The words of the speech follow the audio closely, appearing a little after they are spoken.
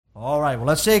All right, well,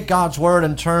 let's take God's Word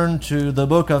and turn to the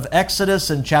book of Exodus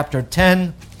in chapter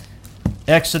 10.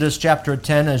 Exodus chapter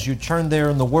 10, as you turn there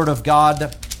in the Word of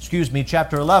God,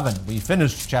 chapter 11. We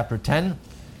finished chapter 10,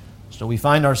 so we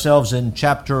find ourselves in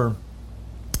chapter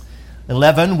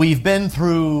 11. We've been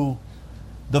through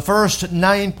the first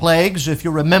 9 plagues. If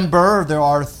you remember, there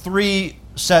are 3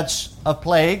 sets of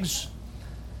plagues.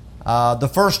 The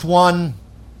first one,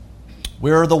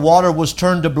 where the water was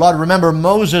turned to blood. Remember,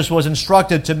 Moses was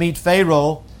instructed to meet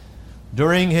Pharaoh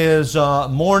during his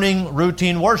morning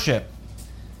routine worship.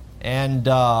 And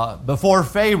before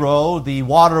Pharaoh, the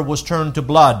water was turned to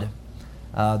blood.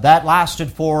 That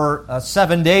lasted for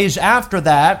 7 days. After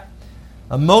that,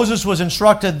 Moses was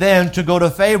instructed then to go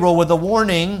to Pharaoh with a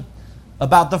warning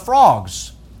about the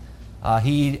frogs.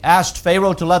 He asked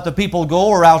Pharaoh to let the people go,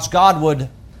 or else God would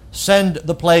send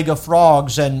the plague of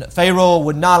frogs, and Pharaoh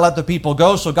would not let the people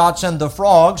go, so God sent the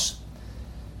frogs.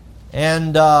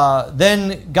 And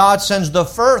then God sends the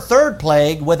third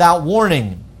plague without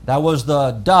warning. That was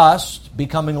the dust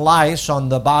becoming lice on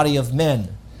the body of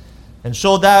men. And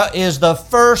so that is the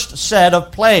first set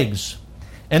of plagues.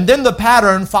 And then the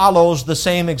pattern follows the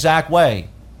same exact way.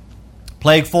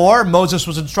 Plague 4, Moses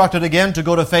was instructed again to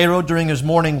go to Pharaoh during his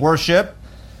morning worship.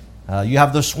 You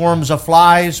have the swarms of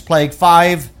flies. Plague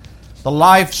 5, the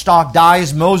livestock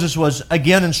dies. Moses was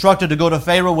again instructed to go to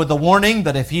Pharaoh with a warning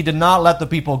that if he did not let the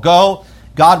people go,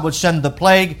 God would send the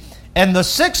plague. And the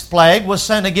 6th plague was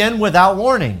sent again without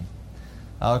warning,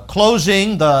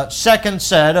 closing the second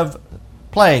set of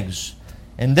plagues.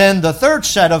 And then the third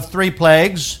set of 3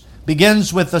 plagues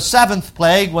begins with the 7th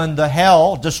plague, when the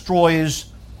hail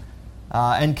destroys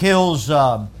and kills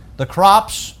the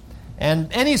crops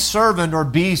and any servant or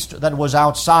beast that was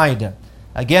outside.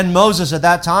 Again, Moses at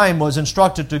that time was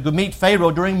instructed to go meet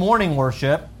Pharaoh during morning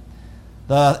worship.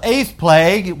 The 8th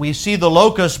plague, we see the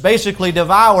locusts basically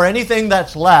devour anything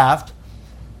that's left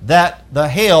that the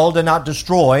hail did not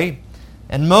destroy.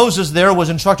 And Moses there was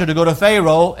instructed to go to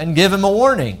Pharaoh and give him a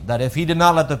warning that if he did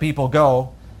not let the people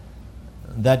go,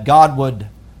 that God would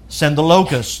send the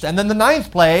locusts. And then the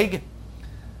 9th plague,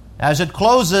 as it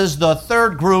closes the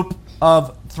third group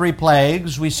of 3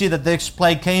 plagues, we see that this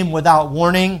plague came without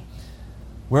warning,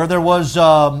 where there was,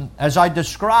 as I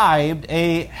described,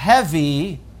 a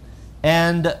heavy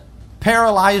and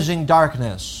paralyzing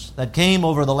darkness that came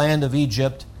over the land of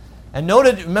Egypt. And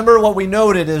remember what we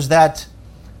noted is that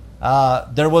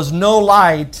there was no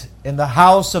light in the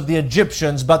house of the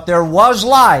Egyptians, but there was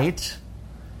light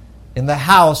in the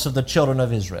house of the children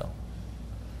of Israel.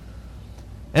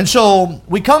 And so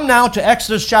we come now to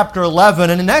Exodus chapter 11,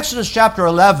 and in Exodus chapter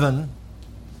 11,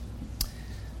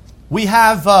 we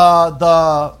have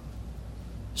the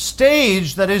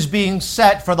stage that is being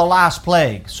set for the last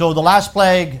plague. So the last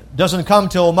plague doesn't come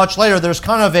till much later. There's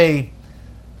kind of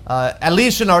at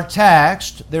least in our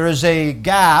text, there is a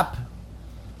gap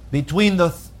between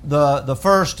the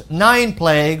first 9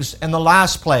 plagues and the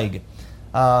last plague.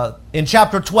 In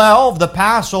chapter 12, the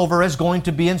Passover is going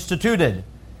to be instituted.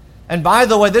 And by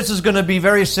the way, this is going to be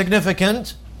very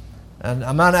significant. And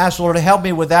I'm going to ask the Lord to help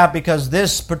me with that, because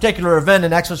this particular event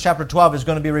in Exodus chapter 12 is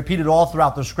going to be repeated all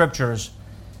throughout the Scriptures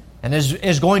and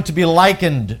is going to be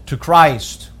likened to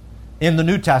Christ in the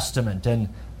New Testament, and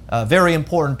a very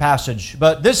important passage.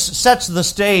 But this sets the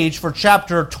stage for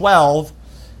chapter 12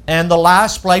 and the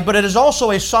last plague, but it is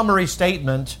also a summary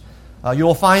statement. You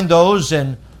will find those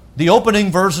in the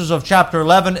opening verses of chapter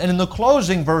 11 and in the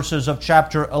closing verses of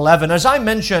chapter 11. As I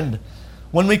mentioned,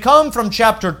 when we come from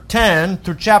chapter 10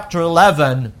 through chapter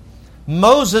 11,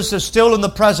 Moses is still in the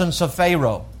presence of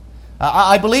Pharaoh.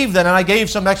 I believe that, and I gave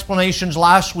some explanations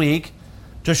last week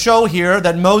to show here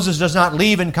that Moses does not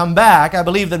leave and come back. I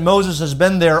believe that Moses has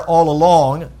been there all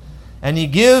along, and he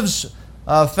gives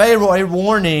Pharaoh a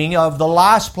warning of the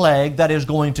last plague that is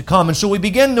going to come. And so we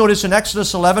begin, notice, in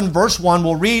Exodus 11, verse 1.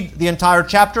 We'll read the entire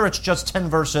chapter. It's just 10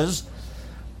 verses.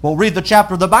 We'll read the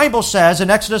chapter. The Bible says in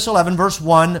Exodus 11, verse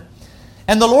 1,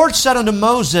 "And the Lord said unto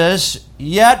Moses,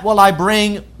 Yet will I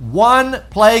bring 1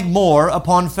 plague more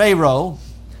upon Pharaoh,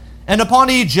 and upon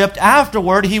Egypt.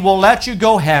 Afterward he will let you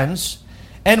go hence.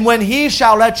 And when he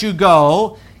shall let you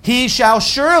go, he shall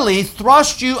surely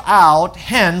thrust you out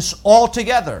hence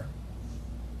altogether.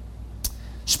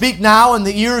 Speak now in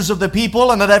the ears of the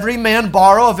people, and let every man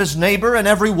borrow of his neighbor, and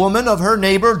every woman of her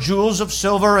neighbor, jewels of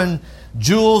silver and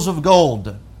jewels of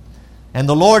gold. And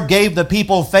the Lord gave the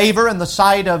people favor in the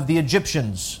sight of the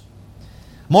Egyptians.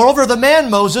 Moreover, the man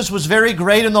Moses was very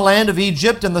great in the land of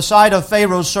Egypt, in the sight of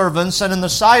Pharaoh's servants, and in the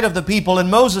sight of the people. And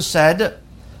Moses said,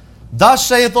 Thus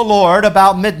saith the Lord,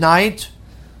 about midnight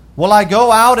will I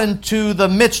go out into the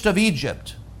midst of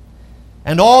Egypt.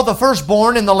 And all the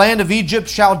firstborn in the land of Egypt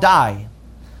shall die,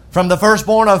 from the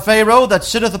firstborn of Pharaoh that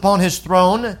sitteth upon his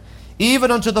throne,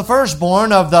 even unto the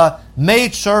firstborn of the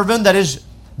maidservant that is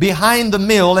behind the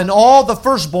mill, and all the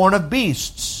firstborn of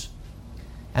beasts.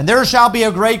 And there shall be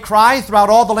a great cry throughout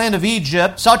all the land of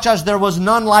Egypt, such as there was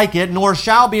none like it, nor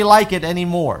shall be like it any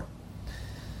more.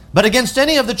 But against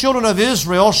any of the children of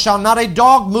Israel shall not a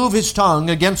dog move his tongue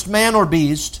against man or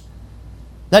beast,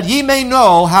 that ye may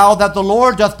know how that the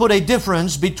Lord doth put a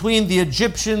difference between the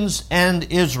Egyptians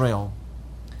and Israel.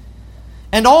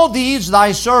 And all these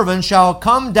thy servants shall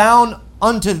come down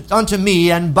unto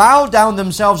me, and bow down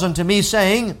themselves unto me,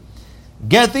 saying,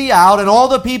 Get thee out, and all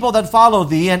the people that follow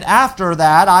thee, and after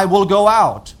that I will go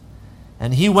out.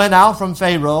 And he went out from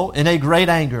Pharaoh in a great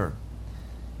anger.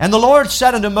 And the Lord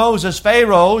said unto Moses,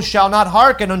 Pharaoh shall not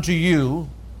hearken unto you,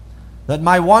 that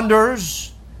my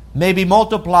wonders may be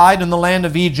multiplied in the land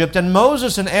of Egypt. And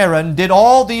Moses and Aaron did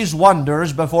all these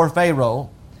wonders before Pharaoh.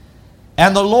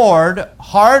 And the Lord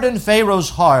hardened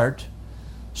Pharaoh's heart,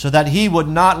 so that he would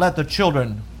not let the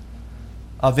children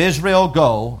of Israel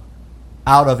go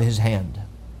out of his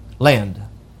land.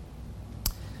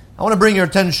 I want to bring your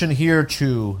attention here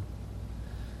to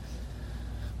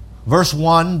verse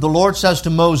 1. The Lord says to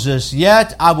Moses,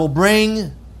 Yet I will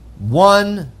bring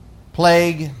one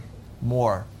plague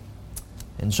more.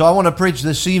 And so I want to preach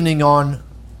this evening on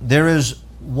there is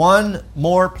one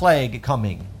more plague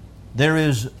coming. There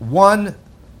is one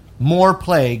more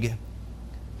plague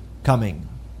coming.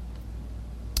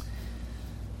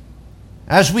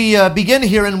 As we begin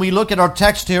here and we look at our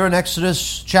text here in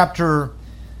Exodus chapter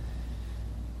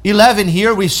 11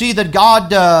 here, we see that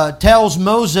God tells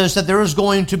Moses that there is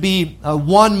going to be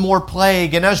one more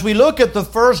plague. And as we look at the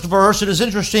first verse, it is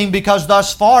interesting because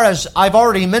thus far, as I've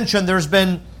already mentioned, there's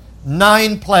been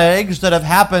 9 plagues that have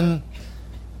happened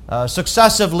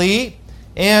successively.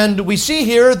 And we see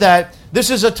here that this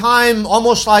is a time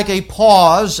almost like a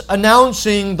pause,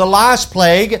 announcing the last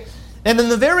plague. And in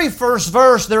the very first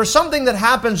verse, there is something that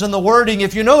happens in the wording.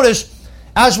 If you notice,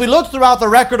 as we look throughout the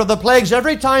record of the plagues,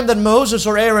 every time that Moses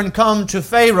or Aaron come to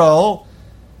Pharaoh,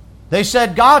 they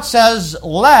said, God says,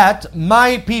 Let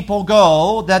my people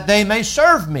go, that they may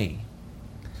serve me.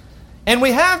 And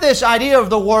we have this idea of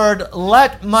the word,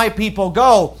 let my people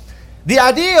go. The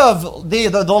idea of the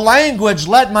language,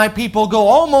 let my people go,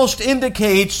 almost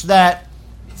indicates that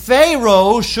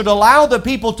Pharaoh should allow the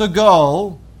people to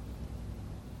go,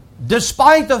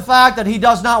 despite the fact that he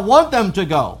does not want them to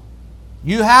go.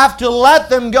 You have to let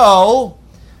them go.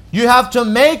 You have to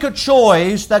make a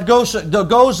choice that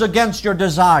goes against your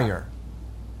desire.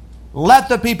 Let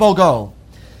the people go.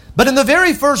 But in the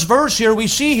very first verse here, we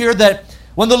see here that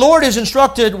when the Lord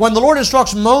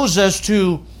instructs Moses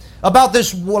about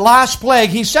this last plague,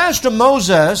 he says to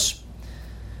Moses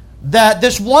that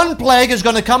this one plague is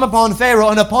going to come upon Pharaoh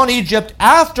and upon Egypt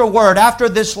after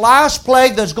this last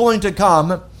plague that's going to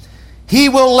come. He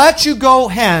will let you go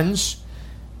hence.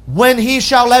 When he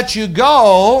shall let you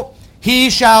go, he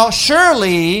shall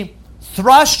surely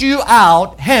thrust you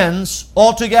out hence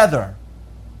altogether.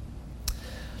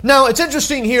 Now, it's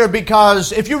interesting here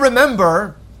because if you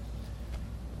remember,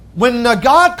 when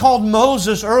God called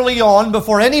Moses early on,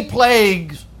 before any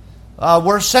plagues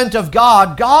were sent of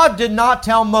God, God did not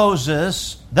tell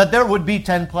Moses that there would be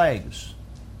 10 plagues.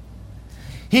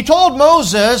 He told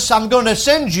Moses, I'm going to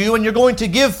send you and you're going to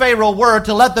give Pharaoh word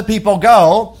to let the people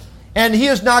go. And he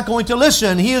is not going to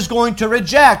listen. He is going to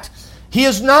reject. He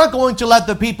is not going to let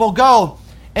the people go.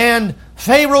 And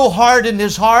Pharaoh hardened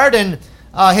his heart, and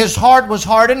his heart was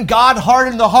hardened. God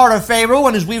hardened the heart of Pharaoh,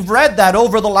 and as we've read that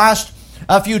over the last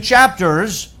few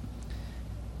chapters.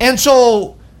 And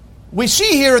so we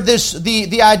see here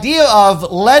the idea of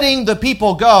letting the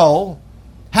people go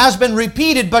has been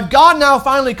repeated, but God now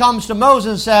finally comes to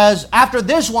Moses and says, after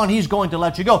this one, he's going to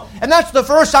let you go. And that's the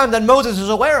first time that Moses is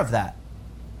aware of that.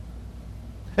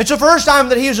 It's the first time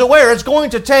that he's aware it's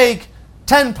going to take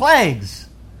 10 plagues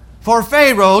for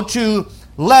Pharaoh to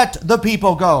let the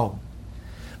people go.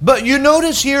 But you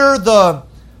notice here the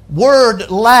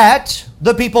word let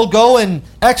the people go in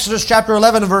Exodus chapter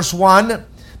 11 verse 1.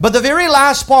 But the very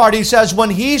last part, he says, when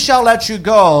he shall let you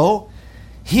go,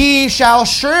 he shall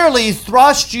surely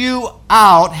thrust you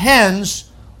out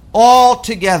hence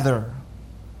altogether.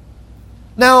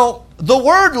 Now, the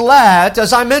word let,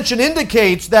 as I mentioned,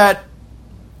 indicates that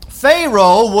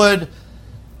Pharaoh would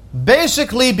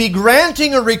basically be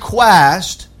granting a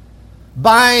request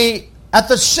by, at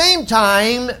the same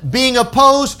time, being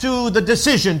opposed to the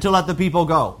decision to let the people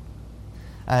go.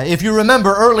 If you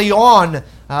remember early on,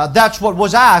 that's what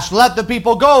was asked, let the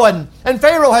people go. And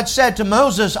Pharaoh had said to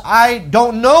Moses, I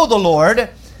don't know the Lord.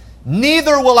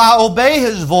 neither will I obey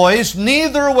his voice,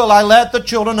 neither will I let the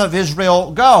children of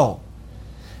Israel go.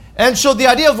 And so the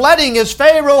idea of letting is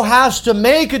Pharaoh has to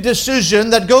make a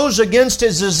decision that goes against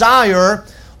his desire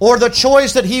or the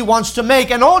choice that he wants to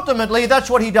make. And ultimately, that's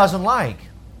what he doesn't like.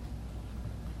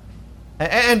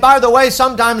 And by the way,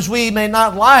 sometimes we may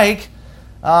not like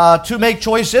to make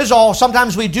choices, or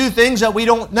sometimes we do things that we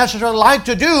don't necessarily like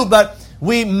to do, but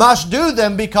we must do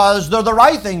them because they're the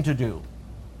right thing to do.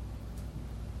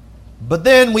 But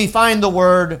then we find the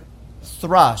word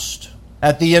thrust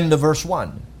at the end of verse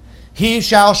 1. He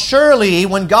shall surely,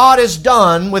 when God is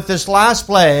done with this last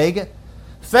plague,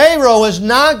 Pharaoh is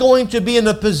not going to be in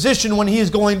a position where he's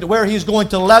going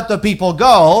to let the people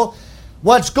go.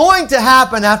 What's going to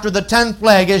happen after the 10th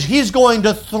plague is he's going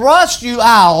to thrust you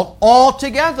out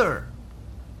altogether.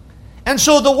 And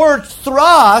so the word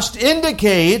thrust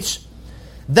indicates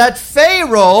that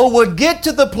Pharaoh would get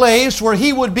to the place where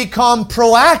he would become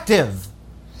proactive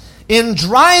in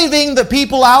driving the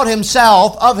people out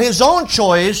himself of his own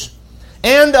choice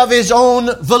and of his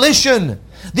own volition.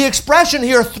 The expression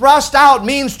here, thrust out,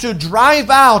 means to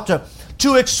drive out,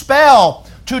 to expel,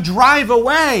 to drive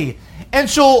away. And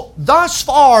so, thus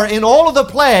far, in all of the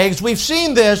plagues, we've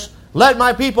seen this, let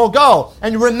my people go.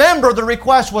 And remember, the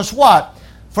request was what?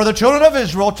 For the children of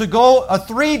Israel to go a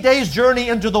 3 days journey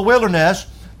into the wilderness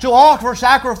to offer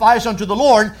sacrifice unto the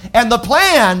Lord. And the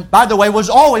plan, by the way, was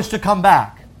always to come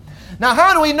back. Now,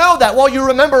 how do we know that? Well, you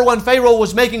remember when Pharaoh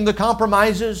was making the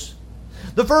compromises?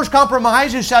 The first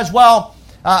compromise, he says, well,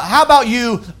 how about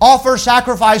you offer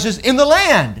sacrifices in the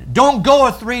land? Don't go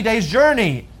a 3 days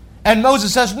journey. And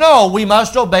Moses says, no, we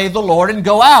must obey the Lord and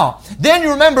go out. Then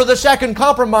you remember the second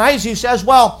compromise. He says,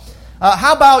 well,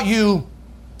 how about you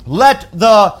let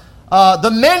the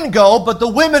men go, but the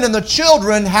women and the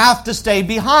children have to stay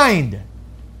behind.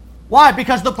 Why?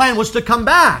 Because the plan was to come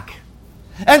back.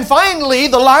 And finally,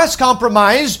 the last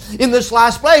compromise in this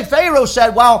last plague, Pharaoh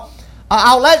said, well,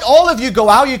 I'll let all of you go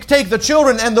out. You can take the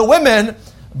children and the women,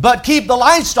 but keep the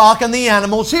livestock and the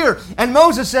animals here. And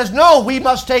Moses says, no, we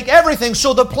must take everything.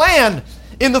 So the plan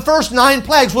in the first 9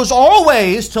 plagues was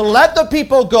always to let the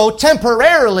people go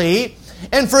temporarily,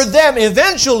 and for them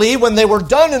eventually, when they were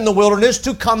done in the wilderness,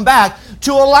 to come back,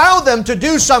 to allow them to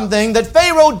do something that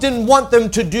Pharaoh didn't want them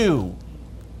to do.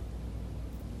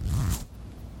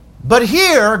 But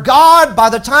here, God, by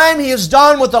the time He is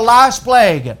done with the last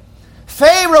plague,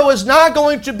 Pharaoh is not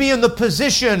going to be in the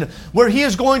position where he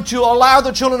is going to allow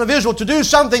the children of Israel to do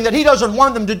something that he doesn't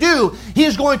want them to do. He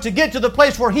is going to get to the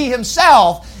place where he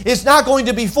himself is not going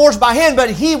to be forced by him,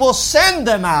 but he will send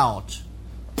them out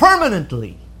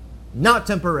permanently, not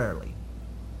temporarily.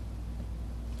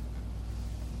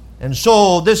 And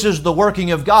so this is the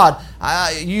working of God.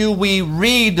 We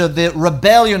read the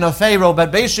rebellion of Pharaoh,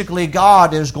 but basically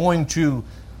God is going to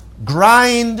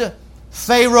grind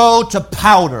Pharaoh to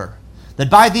powder. That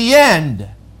by the end,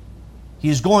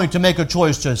 He's going to make a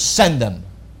choice to send them.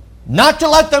 Not to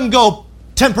let them go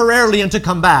temporarily and to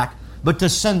come back, but to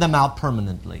send them out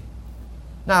permanently.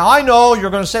 Now, I know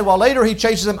you're going to say, well, later He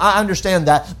chases them. I understand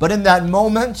that. But in that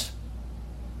moment,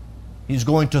 He's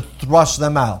going to thrust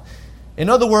them out. In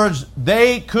other words,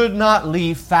 they could not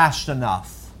leave fast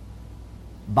enough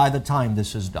by the time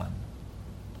this is done.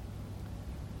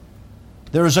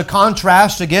 There is a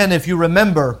contrast, again, if you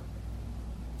remember,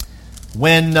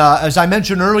 when, as I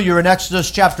mentioned earlier in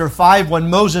Exodus chapter 5, when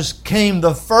Moses came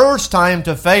the first time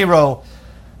to Pharaoh,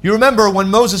 you remember when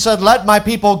Moses said, let my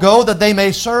people go that they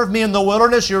may serve me in the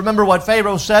wilderness. You remember what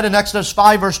Pharaoh said in Exodus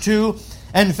 5 verse 2?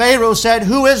 And Pharaoh said,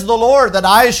 who is the Lord that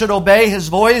I should obey His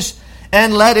voice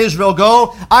and let Israel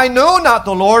go? I know not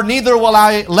the Lord, neither will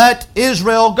I let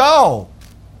Israel go.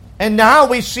 And now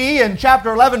we see in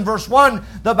chapter 11 verse 1,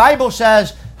 the Bible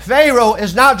says, Pharaoh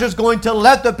is not just going to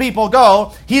let the people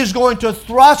go, he is going to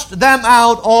thrust them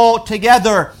out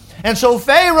altogether. And so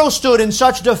Pharaoh stood in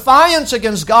such defiance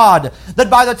against God that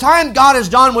by the time God is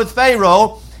done with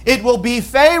Pharaoh, it will be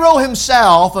Pharaoh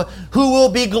himself who will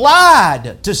be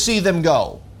glad to see them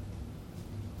go.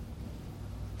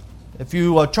 If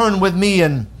you turn with me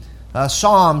in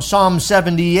Psalm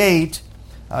 78,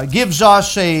 gives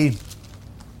us a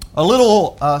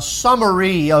little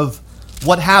summary of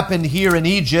what happened here in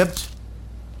Egypt.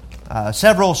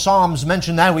 Several Psalms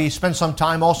mention that. We spent some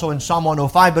time also in Psalm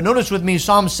 105. But notice with me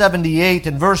Psalm 78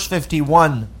 and verse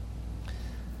 51.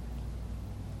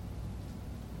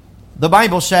 The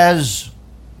Bible says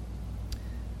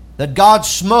that God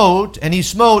smote, and He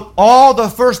smote all the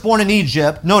firstborn in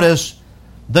Egypt. Notice,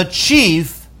 the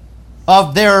chief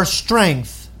of their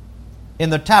strength in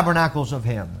the tabernacles of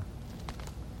Him.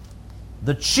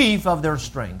 The chief of their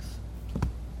strength.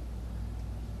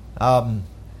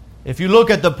 If you look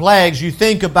at the plagues, you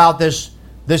think about this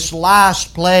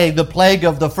last plague, the plague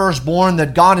of the firstborn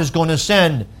that God is going to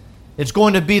send. It's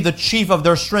going to be the chief of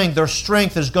their strength. Their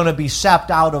strength is going to be sapped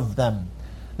out of them.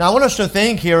 Now, I want us to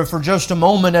think here for just a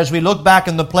moment as we look back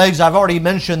in the plagues. I've already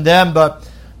mentioned them, but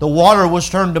the water was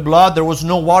turned to blood. There was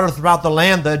no water throughout the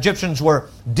land. The Egyptians were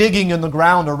digging in the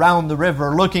ground around the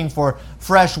river looking for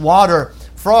fresh water.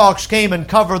 Frogs came and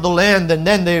covered the land, and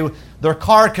then their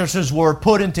carcasses were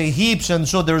put into heaps, and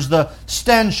so there's the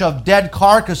stench of dead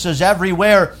carcasses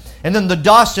everywhere. And then the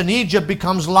dust in Egypt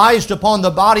becomes lice upon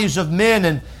the bodies of men,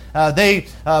 and they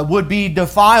would be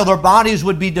defiled. Their bodies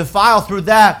would be defiled through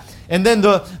that. And then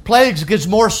the plagues gets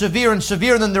more severe and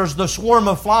severe. And then there's the swarm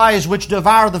of flies which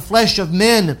devour the flesh of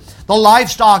men. The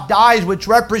livestock dies, which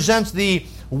represents the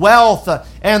wealth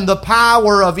and the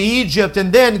power of Egypt.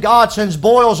 And then God sends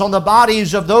boils on the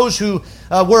bodies of those who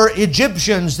were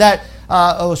Egyptians. That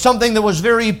something that was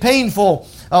very painful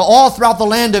all throughout the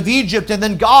land of Egypt. And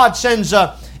then God sends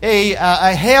a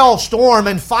hailstorm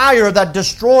and fire that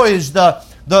destroys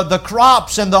the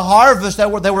crops and the harvest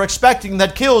that they were expecting,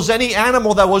 that kills any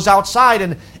animal that was outside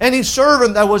and any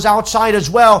servant that was outside as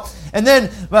well. And then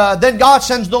God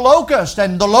sends the locust,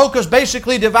 and the locust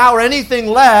basically devour anything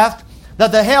left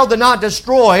that the hail did not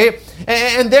destroy.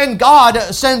 And then God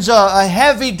sends a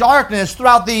heavy darkness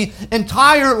throughout the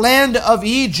entire land of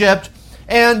Egypt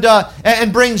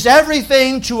and brings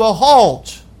everything to a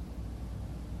halt.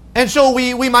 And so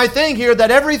we might think here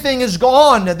that everything is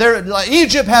gone.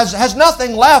 Egypt has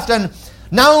nothing left, and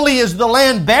not only is the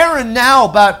land barren now,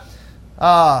 but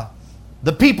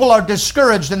the people are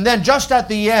discouraged. And then just at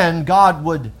the end, God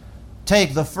would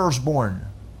take the firstborn,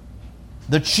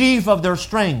 the chief of their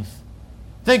strength.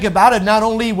 Think about it. Not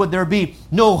only would there be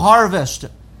no harvest,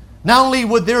 not only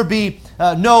would there be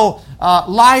no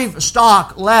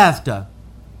livestock left,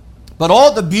 but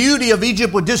all the beauty of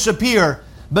Egypt would disappear.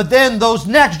 But then those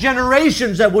next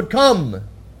generations that would come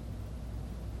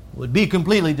would be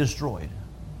completely destroyed.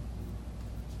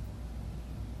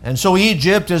 And so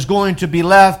Egypt is going to be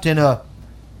left in a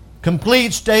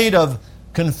complete state of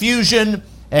confusion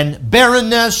and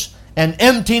barrenness and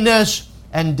emptiness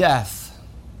and death.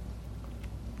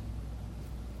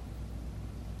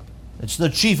 It's the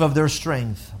chief of their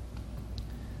strength.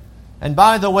 And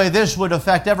by the way, this would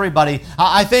affect everybody.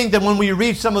 I think that when we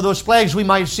read some of those plagues, we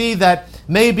might see that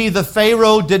maybe the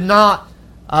Pharaoh did not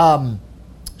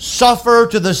suffer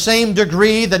to the same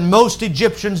degree that most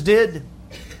Egyptians did.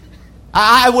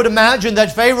 I would imagine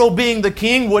that Pharaoh, being the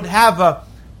king, would have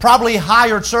probably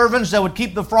hired servants that would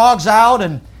keep the frogs out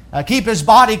and keep his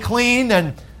body clean,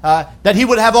 and that he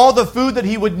would have all the food that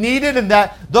he would need it, and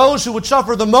that those who would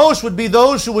suffer the most would be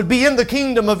those who would be in the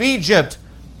kingdom of Egypt.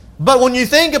 But when you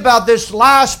think about this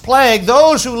last plague,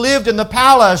 those who lived in the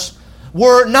palace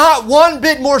were not one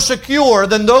bit more secure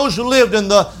than those who lived in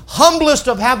the humblest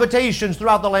of habitations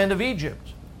throughout the land of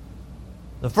Egypt.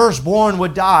 The firstborn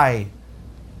would die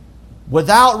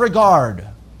without regard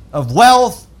of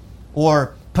wealth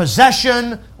or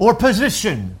possession or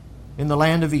position in the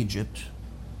land of Egypt.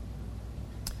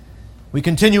 We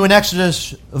continue in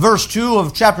Exodus verse 2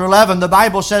 of chapter 11. The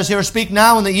Bible says here, "Speak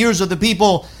now in the ears of the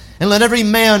people, and let every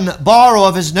man borrow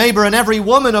of his neighbor and every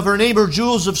woman of her neighbor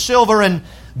jewels of silver and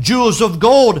jewels of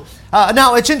gold."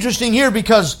 Now, it's interesting here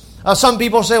because some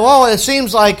people say, well, it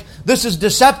seems like this is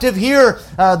deceptive here.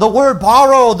 The word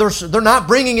borrow, they're not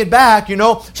bringing it back. You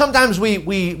know, sometimes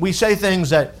we say things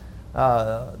that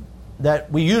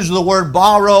we use the word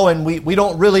borrow and we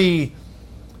don't really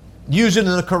use it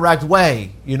in the correct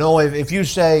way. You know, if you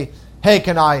say, hey,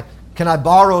 can I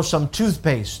borrow some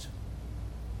toothpaste?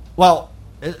 Well,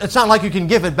 it's not like you can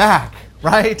give it back,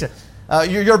 right?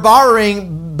 You're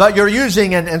borrowing, but you're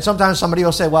using, and sometimes somebody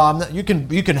will say, well, you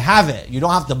can have it. You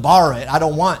don't have to borrow it.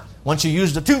 Once you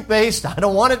use the toothpaste, I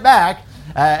don't want it back.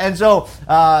 And so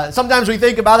sometimes we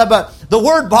think about it, but the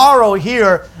word borrow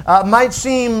here might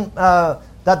seem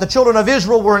that the children of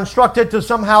Israel were instructed to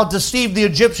somehow deceive the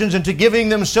Egyptians into giving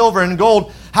them silver and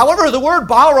gold. However, the word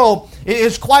borrow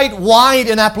is quite wide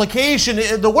in application.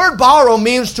 The word borrow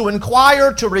means to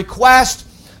inquire, to request,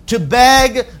 to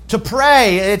beg, to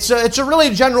pray. It's a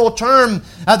really general term.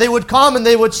 They would come and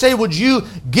they would say, would you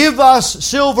give us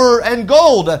silver and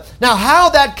gold? Now, how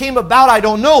that came about, I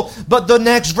don't know. But the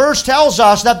next verse tells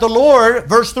us that the Lord,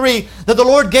 verse 3, that the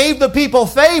Lord gave the people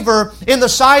favor in the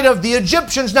sight of the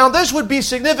Egyptians. Now, this would be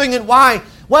significant. Why?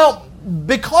 Well,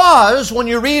 because when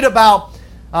you read about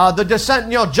the descent,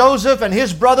 Joseph and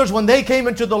his brothers, when they came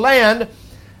into the land,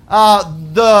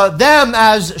 them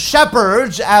as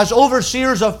shepherds, as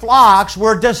overseers of flocks,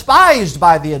 were despised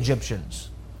by the Egyptians.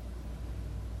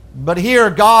 But here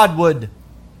God would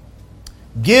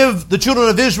give the children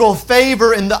of Israel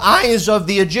favor in the eyes of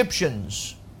the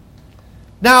Egyptians.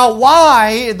 Now,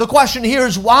 why? The question here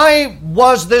is, why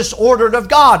was this ordered of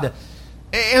God?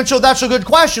 And so that's a good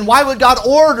question. Why would God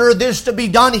order this to be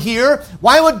done here?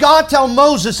 Why would God tell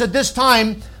Moses at this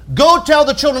time, go tell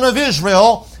the children of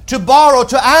Israel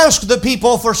to ask the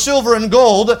people for silver and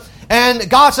gold? And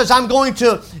God says, I'm going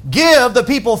to give the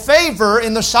people favor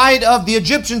in the sight of the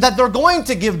Egyptians, that they're going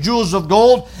to give jewels of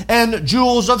gold and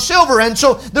jewels of silver. And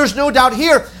so there's no doubt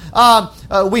here,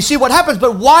 we see what happens,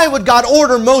 but why would God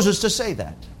order Moses to say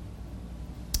that?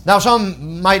 Now,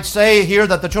 some might say here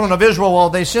that the children of Israel, well,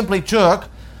 they simply took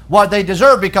what they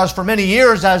deserved, because for many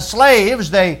years as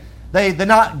slaves, they did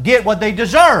not get what they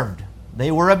deserved.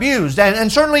 They were abused. And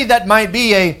certainly that might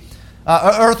be a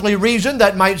earthly reason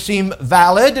that might seem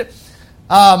valid.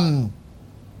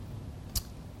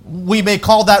 We may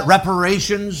call that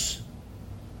reparations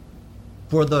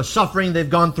for the suffering they've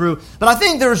gone through. But I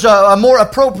think there's a more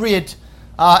appropriate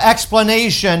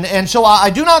explanation. And so I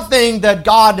do not think that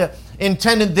God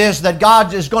intended this, that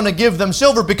God is going to give them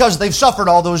silver because they've suffered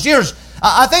all those years.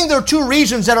 I think there are two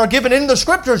reasons that are given in the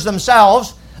Scriptures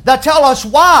themselves that tell us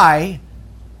why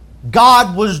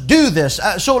God would do this.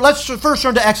 So let's first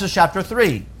turn to Exodus chapter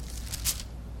 3.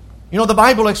 You know, the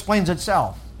Bible explains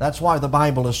itself. That's why the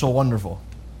Bible is so wonderful.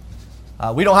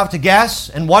 We don't have to guess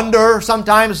and wonder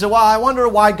sometimes, well, I wonder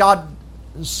why God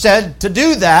said to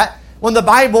do that, when the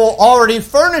Bible already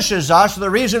furnishes us the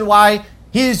reason why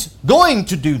He's going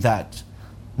to do that.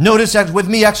 Notice that with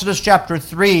me, Exodus chapter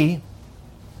 3.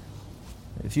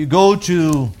 If you go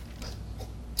to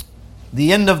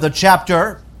the end of the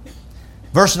chapter,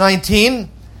 verse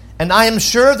 19, and I am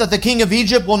sure that the king of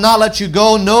Egypt will not let you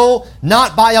go, no,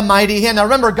 not by a mighty hand. Now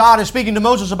remember, God is speaking to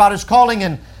Moses about His calling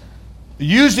and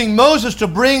using Moses to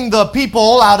bring the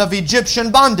people out of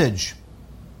Egyptian bondage.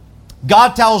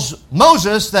 God tells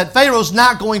Moses that Pharaoh's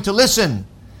not going to listen.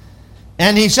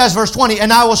 And he says, verse 20,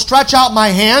 and I will stretch out my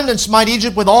hand and smite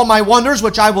Egypt with all my wonders,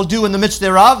 which I will do in the midst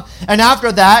thereof. And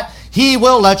after that, he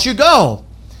will let you go.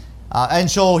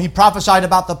 And so he prophesied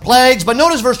about the plagues. But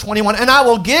notice verse 21, and I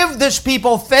will give this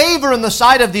people favor in the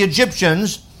sight of the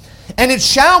Egyptians, and it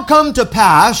shall come to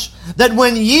pass that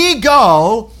when ye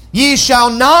go, ye shall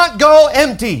not go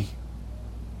empty.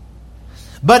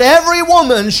 But every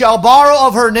woman shall borrow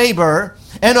of her neighbor,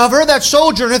 and of her that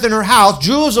sojourneth in her house,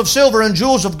 jewels of silver and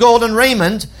jewels of gold and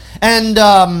raiment,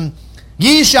 and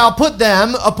ye shall put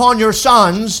them upon your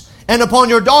sons and upon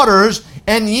your daughters,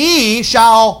 and ye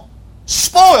shall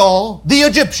spoil the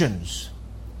Egyptians.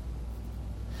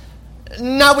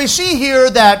 Now we see here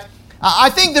that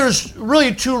I think there's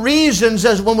really two reasons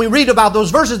as when we read about those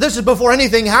verses. This is before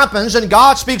anything happens, and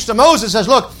God speaks to Moses, says,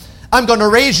 look, I'm going to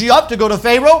raise you up to go to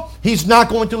Pharaoh. He's not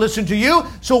going to listen to you.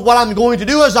 So what I'm going to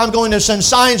do is I'm going to send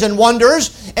signs and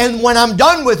wonders. And when I'm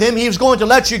done with him, he's going to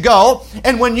let you go.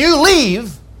 And when you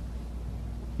leave,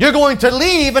 you're going to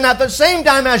leave. And at the same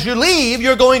time as you leave,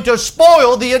 you're going to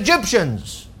spoil the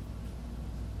Egyptians.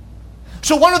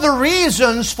 So one of the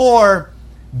reasons for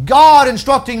God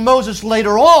instructing Moses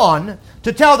later on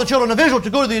to tell the children of Israel to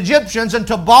go to the Egyptians and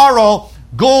to borrow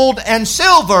gold and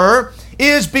silver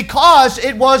is because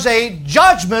it was a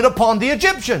judgment upon the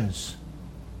Egyptians.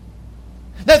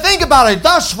 Now think about it.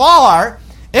 Thus far,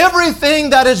 everything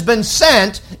that has been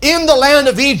sent in the land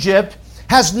of Egypt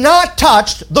has not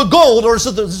touched the gold or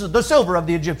the silver of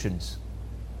the Egyptians.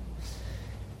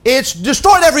 It's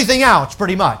destroyed everything else,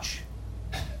 pretty much.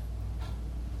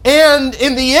 And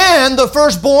in the end, the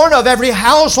firstborn of every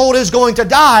household is going to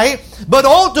die. But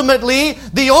ultimately,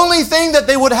 the only thing that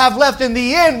they would have left in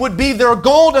the end would be their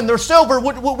gold and their silver,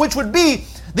 which would be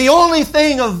the only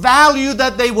thing of value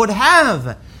that they would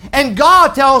have. And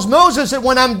God tells Moses that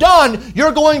when I'm done,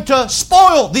 you're going to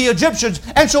spoil the Egyptians.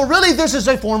 And so really this is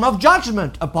a form of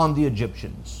judgment upon the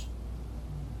Egyptians.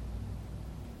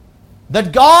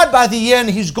 That God, by the end,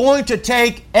 He's going to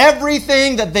take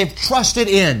everything that they've trusted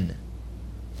in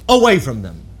away from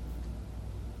them.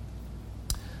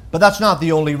 But that's not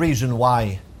the only reason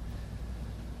why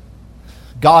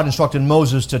God instructed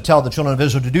Moses to tell the children of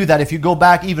Israel to do that. If you go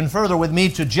back even further with me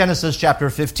to Genesis chapter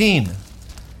 15.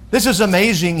 This is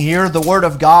amazing here. The Word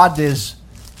of God is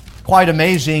quite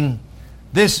amazing.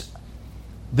 This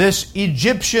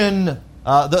Egyptian,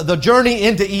 the journey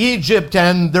into Egypt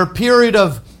and their period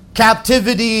of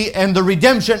captivity and the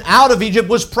redemption out of Egypt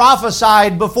was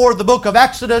prophesied before the book of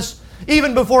Exodus.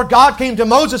 Even before God came to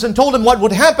Moses and told him what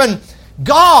would happen,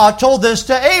 God told this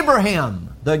to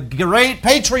Abraham, the great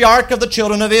patriarch of the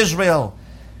children of Israel.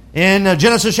 In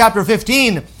Genesis chapter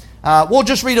 15, we'll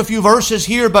just read a few verses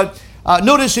here, but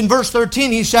notice in verse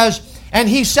 13 he says, and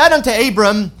he said unto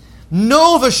Abram,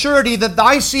 know of a surety that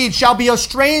thy seed shall be a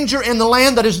stranger in the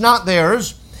land that is not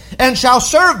theirs, and shall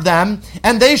serve them,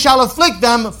 and they shall afflict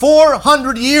them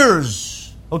 400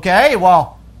 years. Okay,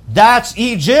 well, that's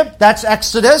Egypt, that's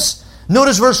Exodus.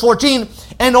 Notice verse 14,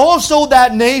 and also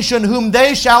that nation whom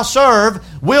they shall serve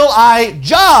will I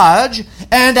judge,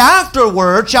 and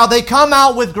afterward shall they come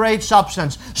out with great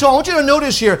substance. So I want you to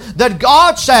notice here that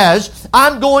God says,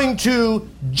 I'm going to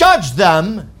judge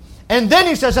them, and then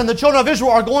He says, and the children of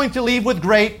Israel are going to leave with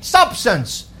great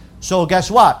substance. So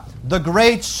guess what? The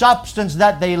great substance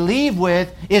that they leave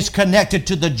with is connected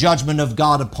to the judgment of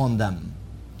God upon them.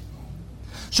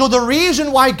 So the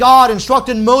reason why God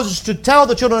instructed Moses to tell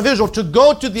the children of Israel to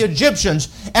go to the Egyptians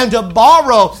and to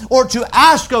borrow or to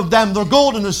ask of them the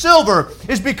gold and the silver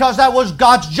is because that was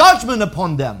God's judgment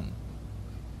upon them.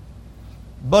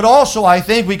 But also I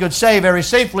think we could say very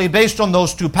safely based on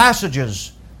those two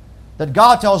passages that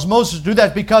God tells Moses to do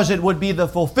that because it would be the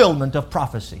fulfillment of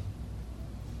prophecy.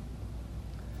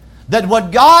 That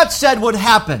what God said would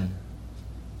happen,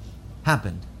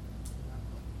 happened.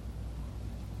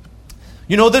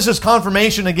 You know, this is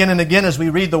confirmation again and again as we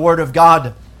read the Word of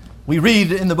God. We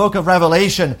read in the book of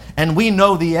Revelation, and we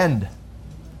know the end.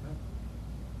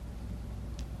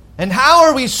 And how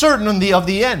are we certain of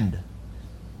the end?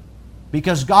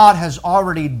 Because God has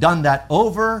already done that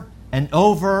over and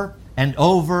over and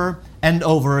over and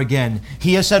over again.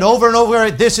 He has said over and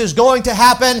over, this is going to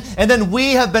happen, and then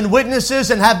we have been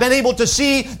witnesses and have been able to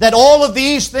see that all of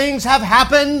these things have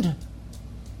happened.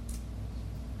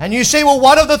 And you say, well,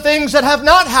 what are the things that have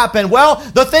not happened? Well,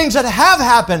 the things that have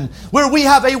happened, where we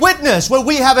have a witness, where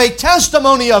we have a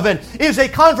testimony of it, is a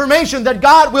confirmation that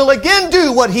God will again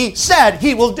do what He said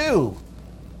He will do.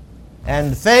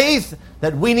 And faith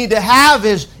that we need to have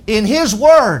is in His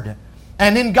Word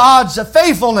and in God's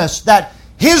faithfulness that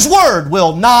His Word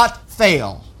will not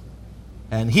fail.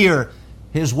 And here,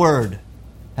 His Word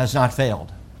has not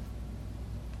failed.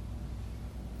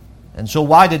 And so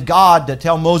why did God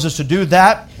tell Moses to do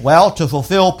that? Well, to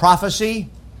fulfill prophecy,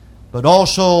 but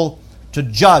also to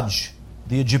judge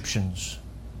the Egyptians.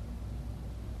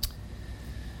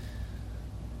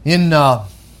 If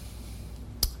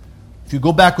you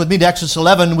go back with me to Exodus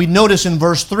 11, we notice in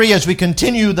verse 3 as we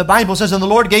continue, the Bible says, and the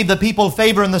Lord gave the people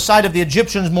favor in the sight of the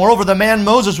Egyptians. Moreover, the man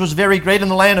Moses was very great in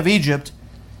the land of Egypt,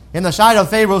 in the sight of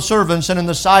Pharaoh's servants and in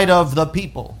the sight of the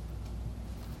people.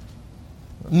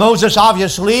 Moses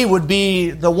obviously would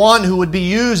be the one who would be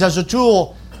used as a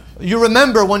tool. You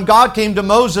remember when God came to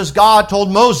Moses, God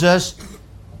told Moses,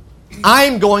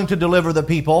 I'm going to deliver the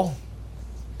people.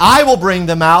 I will bring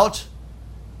them out.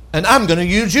 And I'm going to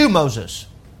use you, Moses.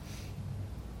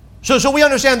 So we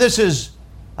understand this is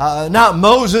not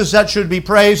Moses that should be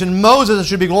praised and Moses that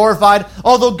should be glorified.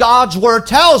 Although God's Word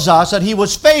tells us that he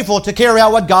was faithful to carry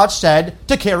out what God said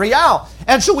to carry out.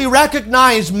 And so we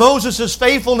recognize Moses'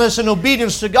 faithfulness and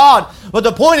obedience to God. But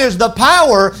the point is, the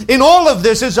power in all of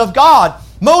this is of God.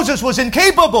 Moses was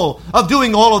incapable of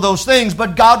doing all of those things,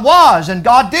 but God was, and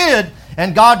God did.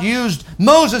 And God used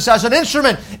Moses as an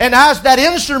instrument. And as that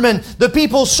instrument, the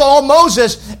people saw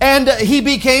Moses, and he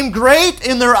became great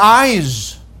in their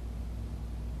eyes.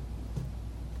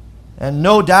 And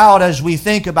no doubt, as we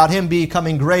think about him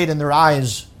becoming great in their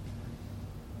eyes,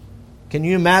 can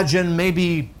you imagine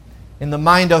maybe in the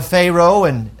mind of Pharaoh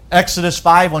in Exodus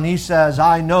 5 when he says,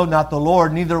 I know not the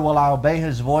Lord, neither will I obey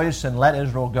His voice and let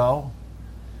Israel go?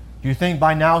 Do you think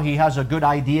by now he has a good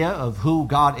idea of who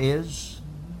God is?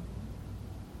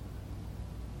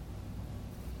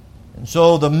 And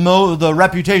so the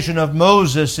reputation of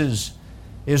Moses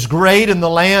is great in the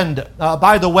land.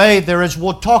 By the way,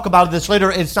 we'll talk about this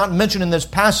later. It's not mentioned in this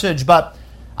passage, but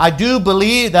I do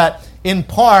believe that in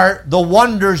part, the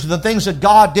wonders, the things that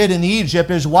God did in Egypt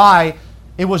is why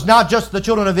it was not just the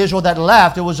children of Israel that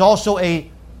left. It was also a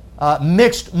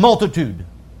mixed multitude.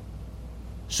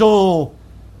 So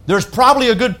there's probably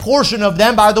a good portion of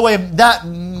them. By the way, that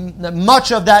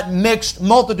much of that mixed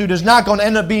multitude is not going to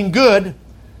end up being good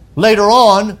later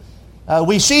on.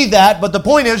 We see that, but the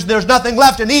point is there's nothing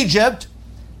left in Egypt,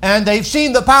 and they've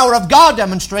seen the power of God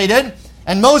demonstrated,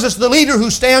 and Moses, the leader who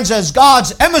stands as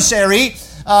God's emissary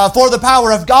for the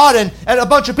power of God, and a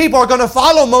bunch of people are going to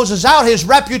follow Moses out. His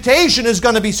reputation is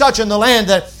going to be such in the land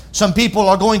that some people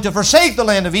are going to forsake the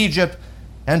land of Egypt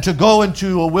and to go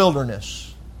into a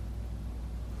wilderness.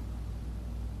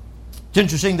 It's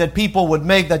interesting that people would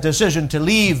make that decision to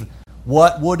leave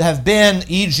what would have been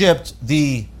Egypt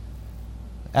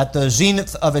at the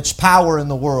zenith of its power in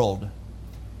the world,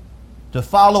 to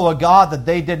follow a God that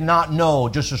they did not know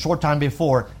just a short time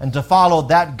before, and to follow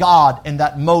that God and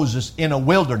that Moses in a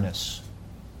wilderness.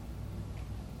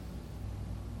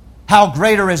 how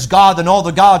greater is God than all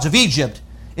the gods of Egypt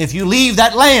if you leave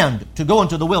that land to go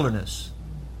into the wilderness.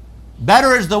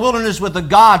 Better is the wilderness with the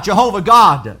God, Jehovah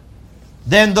God,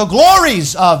 than the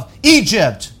glories of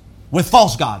Egypt with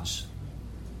false gods.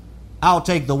 I'll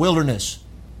take the wilderness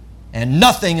and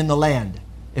nothing in the land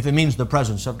if it means the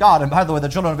presence of God. And by the way, the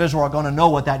children of Israel are going to know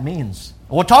what that means.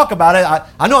 We'll talk about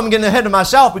it. I know I'm getting ahead of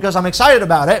myself because I'm excited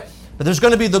about it, but there's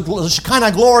going to be the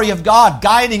Shekinah glory of God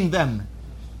guiding them.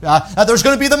 There's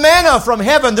going to be the manna from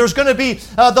heaven. There's going to be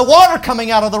the water coming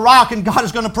out of the rock, and God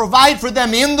is going to provide for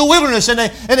them in the wilderness, in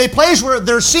a place where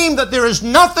there seemed that there is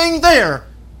nothing there.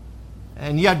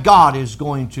 And yet God is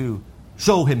going to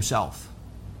show Himself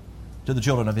to the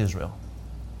children of Israel.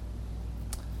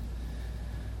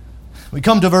 We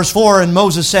come to verse 4, and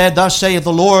Moses said, Thus saith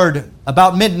the Lord,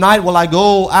 About midnight will I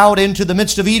go out into the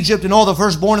midst of Egypt, and all the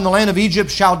firstborn in the land of Egypt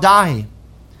shall die.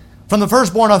 From the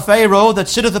firstborn of Pharaoh that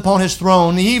sitteth upon his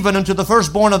throne, even unto the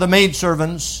firstborn of the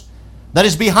maidservants that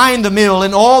is behind the mill,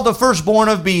 and all the firstborn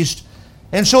of beast.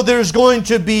 And so there's going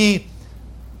to be,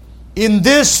 in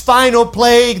this final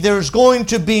plague, there's going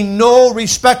to be no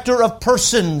respecter of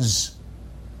persons.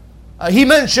 He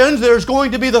mentions there's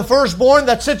going to be the firstborn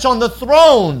that sits on the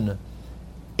throne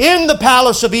in the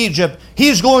palace of Egypt.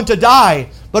 He's going to die.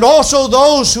 But also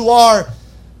those who are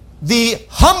the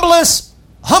humblest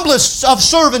of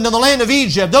servant in the land of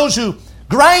Egypt, those who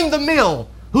grind the mill,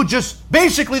 who just,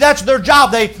 basically that's their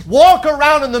job. They walk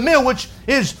around in the mill, which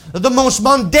is the most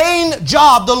mundane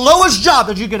job, the lowest job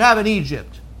that you could have in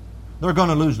Egypt. They're going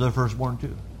to lose their firstborn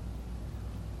too.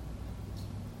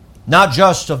 Not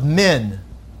just of men,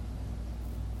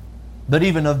 but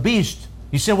even of beasts.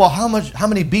 You say, well, how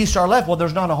many beasts are left? Well,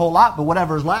 there's not a whole lot, but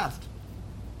whatever's left.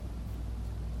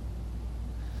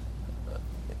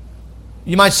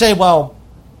 You might say, well,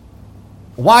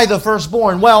 why the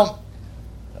firstborn? Well,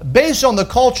 based on the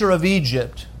culture of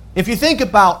Egypt, if you think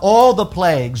about all the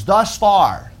plagues thus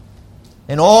far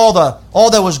and all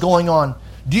that was going on,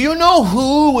 do you know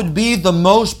who would be the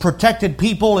most protected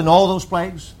people in all those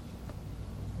plagues?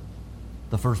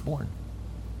 The firstborn.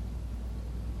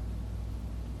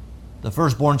 The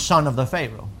firstborn son of the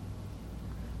Pharaoh.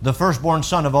 The firstborn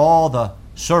son of all the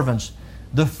servants.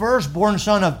 The firstborn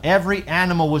son of every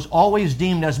animal was always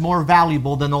deemed as more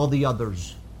valuable than all the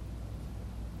others.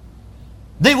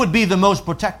 They would be the most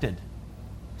protected.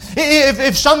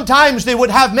 If sometimes they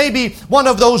would have maybe one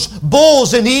of those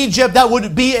bulls in Egypt that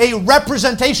would be a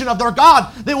representation of their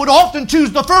God, they would often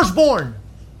choose the firstborn,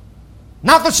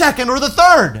 not the second or the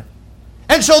third.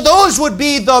 And so those would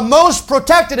be the most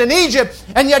protected in Egypt.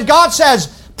 And yet God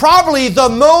says, probably the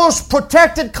most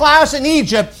protected class in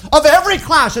Egypt, of every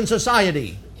class in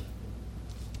society,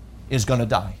 is going to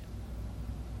die.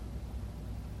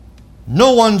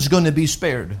 No one's going to be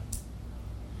spared.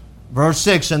 Verse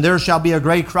 6, And there shall be a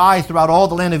great cry throughout all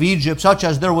the land of Egypt, such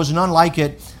as there was none like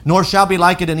it, nor shall be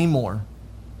like it any more.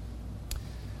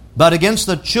 But against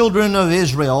the children of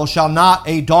Israel shall not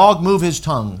a dog move his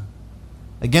tongue,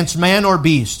 against man or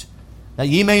beast, that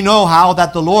ye may know how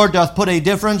that the Lord doth put a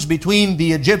difference between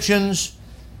the Egyptians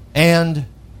and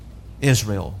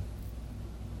Israel.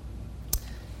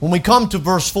 When we come to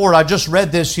verse 4, I just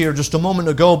read this here just a moment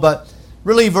ago, but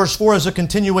really verse 4 is a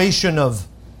continuation of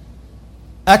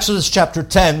Exodus chapter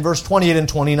 10, verse 28 and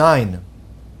 29.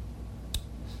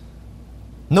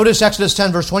 Notice Exodus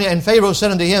 10, verse 20. And Pharaoh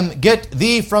said unto him, Get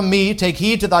thee from me, take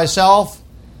heed to thyself,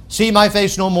 see my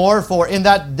face no more, for in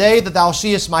that day that thou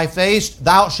seest my face,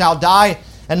 thou shalt die.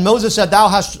 And Moses said, Thou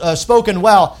hast spoken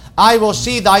well. I will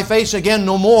see thy face again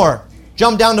no more.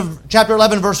 Jump down to chapter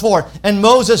 11, verse 4. And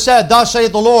Moses said, Thus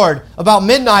saith the Lord, About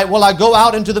midnight will I go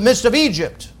out into the midst of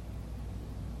Egypt.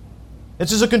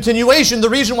 This is a continuation. The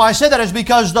reason why I said that is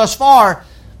because thus far,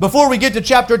 before we get to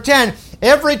chapter 10,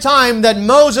 every time that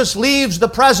Moses leaves the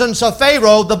presence of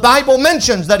Pharaoh, the Bible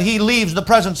mentions that he leaves the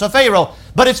presence of Pharaoh.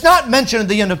 But it's not mentioned at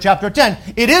the end of chapter 10.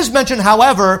 It is mentioned,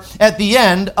 however, at the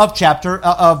end of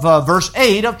verse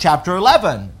 8 of chapter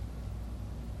 11.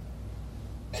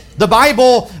 The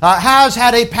Bible has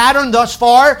had a pattern thus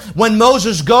far. When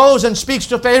Moses goes and speaks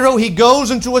to Pharaoh, he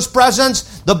goes into his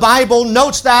presence. The Bible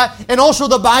notes that. And also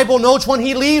the Bible notes when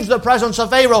he leaves the presence of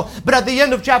Pharaoh. But at the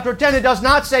end of chapter 10, it does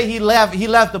not say he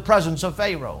left the presence of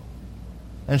Pharaoh.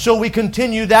 And so we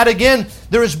continue that again.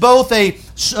 There is both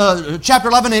chapter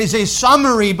 11 is a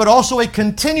summary, but also a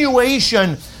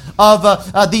continuation of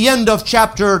the end of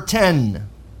chapter 10.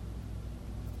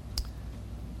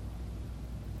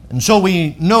 And so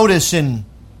we notice in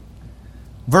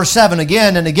verse 7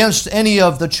 again, And against any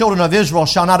of the children of Israel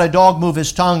shall not a dog move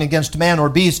his tongue against man or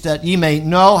beast, that ye may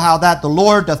know how that the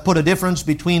Lord doth put a difference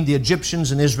between the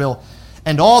Egyptians and Israel.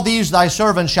 And all these thy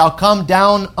servants shall come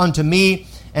down unto me,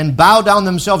 and bow down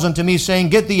themselves unto me, saying,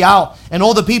 Get thee out, and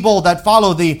all the people that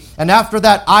follow thee, and after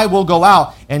that I will go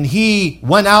out. And he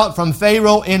went out from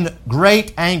Pharaoh in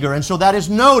great anger. And so that is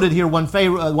noted here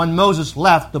when Moses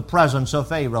left the presence of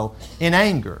Pharaoh in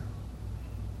anger.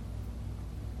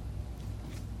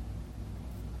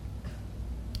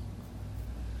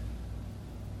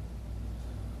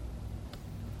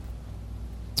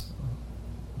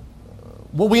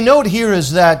 What we note here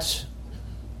is that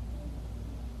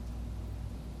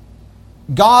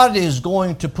God is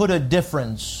going to put a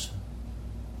difference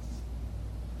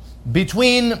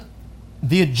between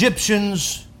the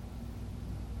Egyptians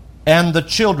and the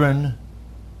children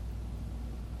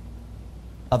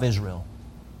of Israel.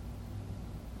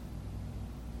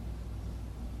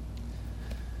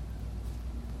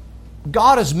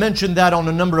 God has mentioned that on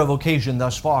a number of occasions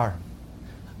thus far.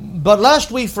 But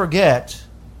lest we forget,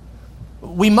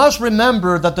 we must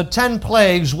remember that the 10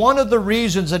 plagues, one of the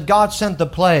reasons that God sent the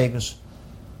plagues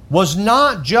was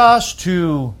not just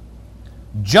to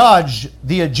judge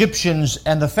the Egyptians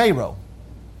and the Pharaoh,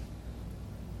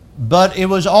 but it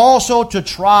was also to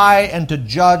try and to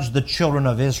judge the children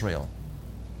of Israel.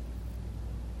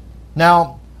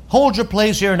 Now, hold your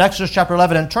place here in Exodus chapter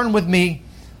 11 and turn with me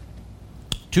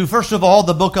to, first of all,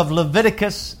 the book of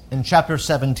Leviticus in chapter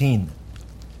 17.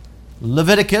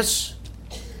 Leviticus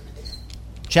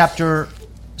chapter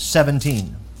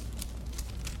 17.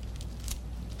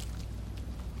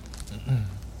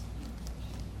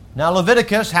 Now,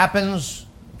 Leviticus happens,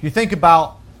 if you think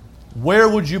about where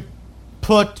would you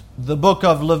put the book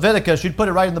of Leviticus, you'd put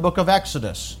it right in the book of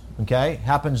Exodus. Okay?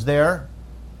 Happens there.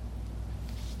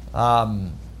 A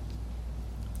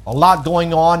lot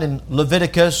going on in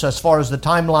Leviticus as far as the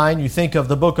timeline. You think of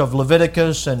the book of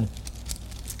Leviticus and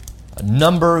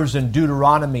Numbers and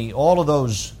Deuteronomy. All of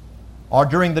those are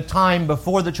during the time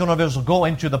before the children of Israel go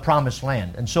into the promised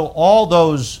land. And so all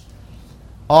those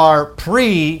are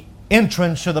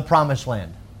pre-entrance to the promised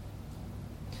land.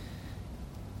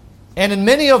 And in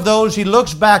many of those, he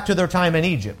looks back to their time in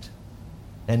Egypt.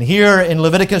 And here in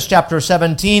Leviticus chapter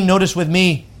 17, notice with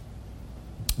me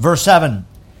verse 7.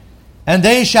 And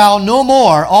they shall no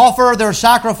more offer their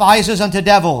sacrifices unto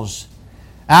devils,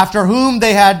 after whom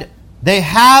they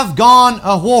have gone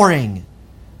a-whoring.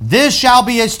 This shall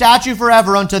be a statute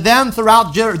forever unto them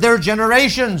throughout their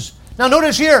generations. Now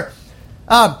notice here,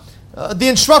 the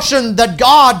instruction that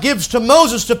God gives to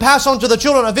Moses to pass on to the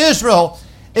children of Israel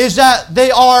is that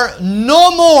they are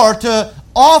no more to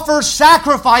offer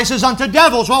sacrifices unto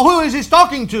devils. Well, who is he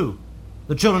talking to?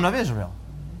 The children of Israel.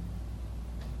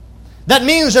 That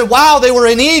means that while they were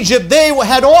in Egypt, they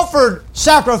had offered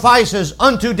sacrifices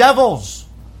unto devils.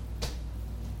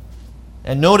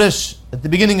 And notice at the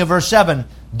beginning of verse 7,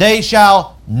 they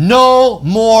shall no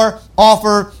more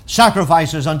offer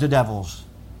sacrifices unto devils.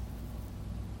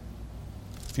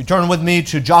 If you turn with me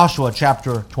to Joshua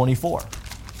chapter 24.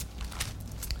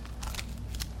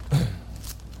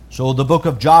 So the book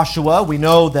of Joshua, we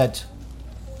know that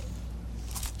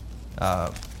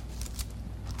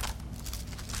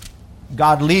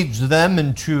God leads them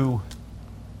into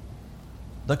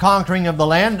the conquering of the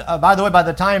land. By the way, by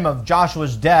the time of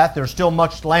Joshua's death, there's still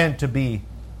much land to be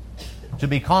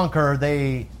conquered.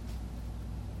 They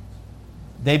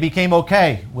became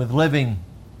okay with living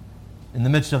in the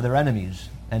midst of their enemies.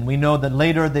 And we know that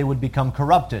later they would become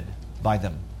corrupted by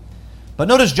them. But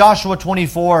notice Joshua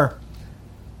 24.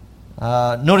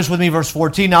 Notice with me verse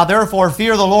 14. Now therefore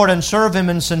fear the Lord and serve Him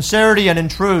in sincerity and in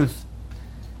truth,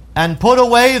 and put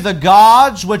away the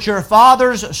gods which your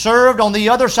fathers served on the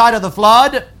other side of the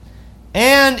flood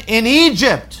and in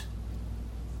Egypt,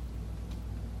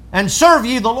 and serve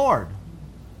ye the Lord.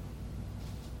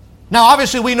 Now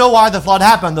obviously we know why the flood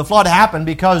happened. The flood happened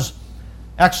because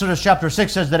Exodus chapter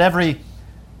 6 says that every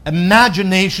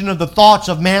imagination of the thoughts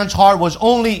of man's heart was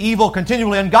only evil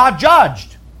continually, and God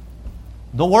judged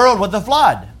the world with the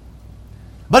flood.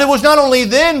 But it was not only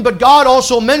then, but God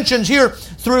also mentions here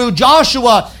through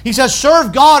Joshua, He says,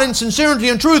 serve God in sincerity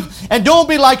and truth, and don't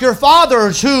be like your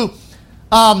fathers who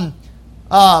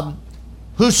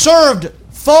served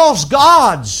false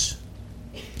gods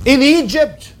in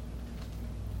Egypt.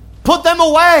 Put them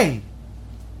away.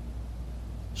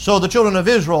 So the children of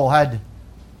Israel had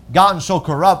gotten so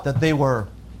corrupt that they were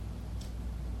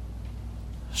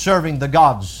serving the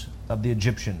gods of the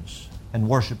Egyptians and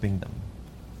worshiping them.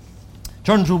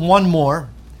 Turn to one more.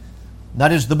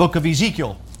 That is the book of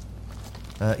Ezekiel.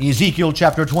 Ezekiel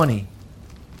chapter 20.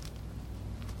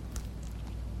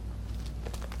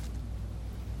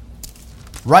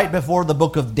 Right before the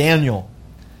book of Daniel.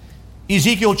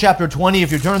 Ezekiel chapter 20,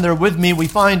 if you turn there with me, we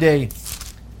find a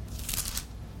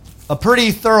a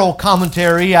pretty thorough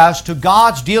commentary as to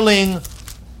God's dealing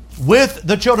with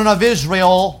the children of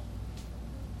Israel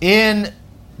in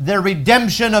their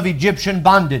redemption of Egyptian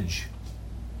bondage.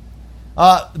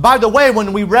 By the way,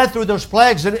 when we read through those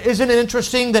plagues, isn't it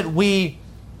interesting that we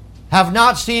have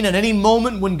not seen at any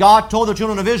moment when God told the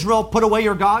children of Israel, put away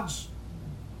your gods?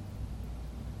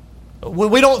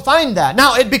 We don't find that.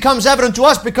 Now, it becomes evident to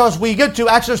us because we get to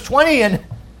Exodus 20 and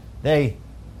they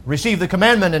receive the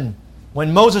commandment, and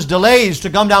when Moses delays to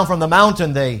come down from the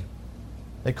mountain, they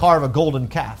carve a golden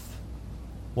calf.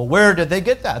 Well, where did they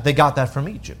get that? They got that from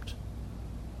Egypt.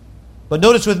 But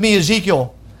notice with me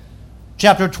Ezekiel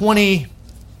chapter 20.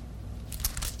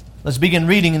 Let's begin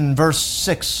reading in verse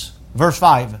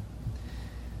 5.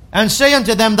 And say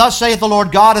unto them, Thus saith the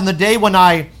Lord God, in the day when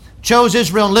I chose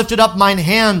Israel and lifted up mine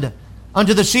hand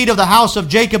unto the seed of the house of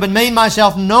Jacob, and made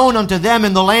myself known unto them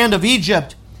in the land of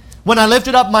Egypt, when I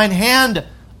lifted up mine hand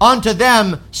unto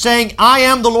them, saying, I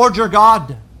am the Lord your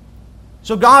God.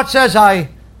 So God says, I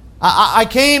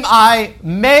came, I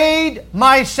made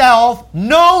myself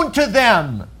known to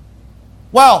them.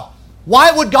 Well,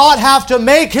 why would God have to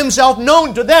make Himself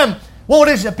known to them? Well, it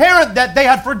is apparent that they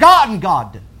had forgotten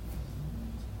God.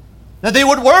 That they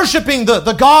were worshiping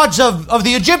the gods of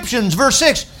the Egyptians. Verse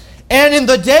 6, And in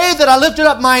the day that I lifted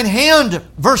up mine hand,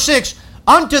 verse 6,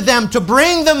 unto them to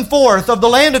bring them forth of the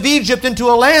land of Egypt into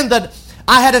a land that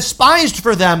I had espoused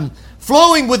for them,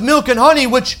 flowing with milk and honey,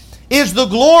 which is the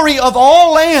glory of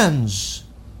all lands.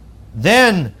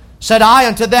 Then said I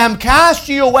unto them, Cast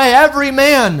ye away every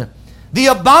man the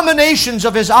abominations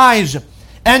of his eyes,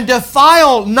 and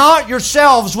defile not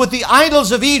yourselves with the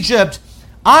idols of Egypt.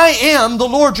 I am the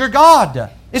Lord your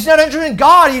God. Isn't that interesting?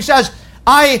 God, He says,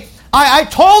 I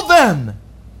told them,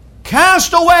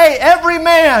 cast away every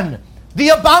man the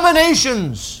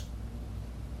abominations.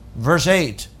 Verse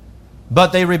 8,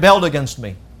 but they rebelled against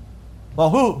me. Well,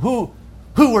 who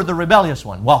were the rebellious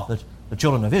one? Well, the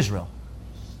children of Israel.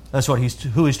 That's who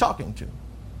He's talking to.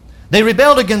 They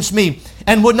rebelled against me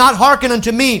and would not hearken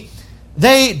unto me.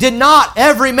 They did not,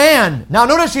 every man. Now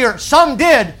notice here, some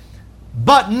did,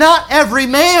 but not every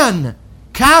man.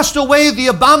 Cast away the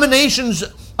abominations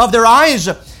of their eyes.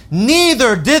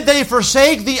 Neither did they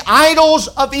forsake the idols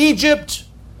of Egypt.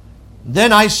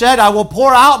 Then I said, I will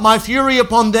pour out my fury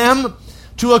upon them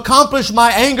to accomplish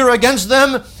my anger against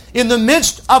them in the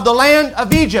midst of the land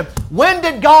of Egypt. When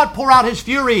did God pour out His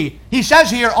fury? He says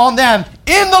here on them,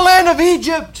 in the land of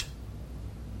Egypt.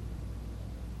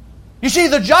 You see,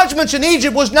 the judgments in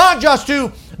Egypt was not just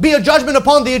to be a judgment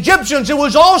upon the Egyptians, it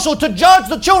was also to judge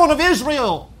the children of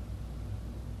Israel.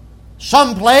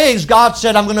 Some plagues, God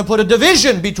said, I'm going to put a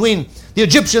division between the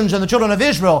Egyptians and the children of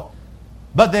Israel.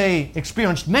 But they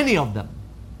experienced many of them.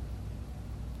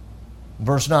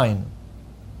 Verse 9.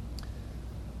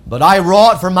 But I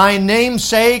wrought for my name's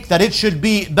sake that it should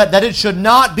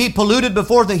not be polluted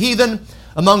before the heathen,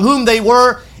 among whom they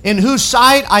were, in whose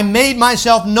sight I made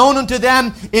myself known unto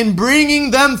them, in bringing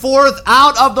them forth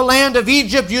out of the land of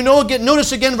Egypt.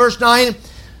 Notice again verse 9.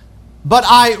 But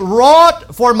I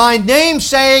wrought for my name's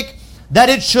sake that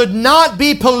it should not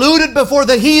be polluted before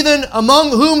the heathen,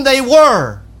 among whom they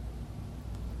were.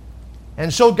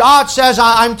 And so God says,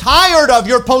 I'm tired of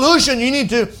your pollution. You need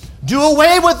to do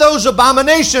away with those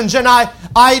abominations. And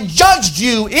I judged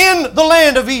you in the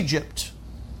land of Egypt.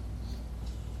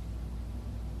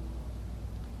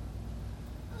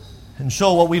 And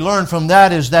so what we learn from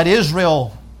that is that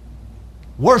Israel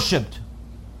worshipped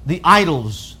the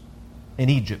idols in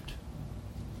Egypt.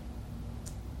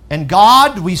 And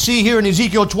God, we see here in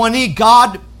Ezekiel 20,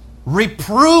 God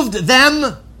reproved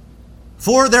them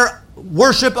for their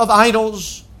worship of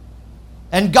idols.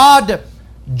 And God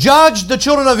judged the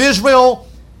children of Israel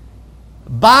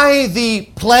by the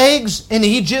plagues in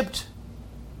Egypt.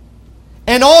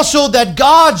 And also that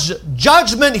God's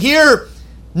judgment here,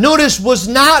 notice, was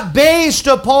not based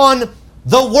upon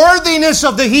the worthiness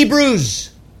of the Hebrews.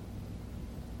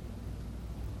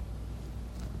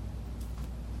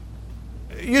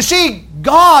 You see,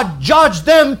 God judged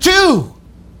them too.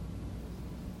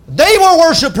 They were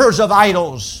worshipers of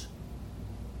idols.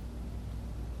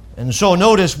 And so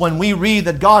notice when we read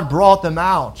that God brought them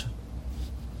out,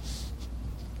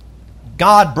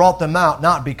 God brought them out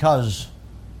not because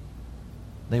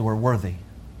they were worthy.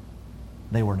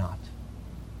 They were not.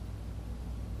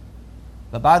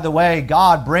 But by the way,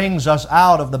 God brings us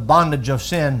out of the bondage of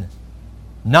sin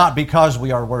not because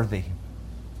we are worthy.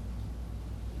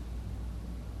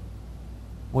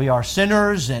 We are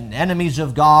sinners and enemies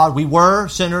of God. We were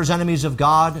sinners, enemies of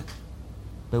God.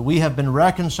 But we have been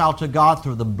reconciled to God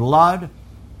through the blood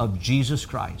of Jesus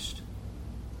Christ.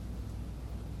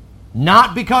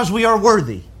 Not because we are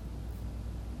worthy,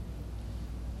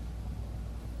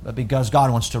 but because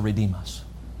God wants to redeem us.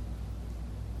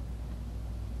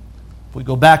 If we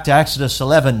go back to Exodus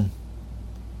 11,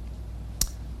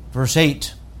 verse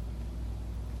 8.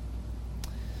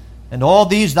 And all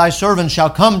these thy servants shall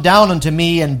come down unto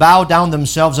me and bow down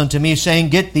themselves unto me, saying,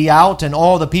 Get thee out, and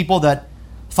all the people that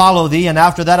follow thee, and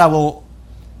after that I will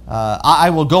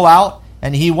go out.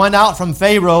 And he went out from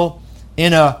Pharaoh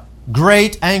in a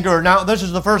great anger. Now, this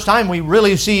is the first time we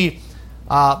really see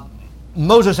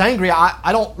Moses angry.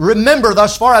 I don't remember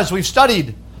thus far as we've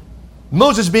studied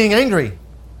Moses being angry.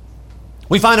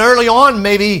 We find early on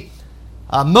maybe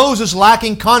Moses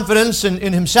lacking confidence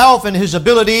in himself and his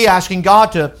ability, asking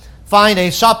God to find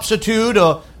a substitute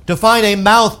or to find a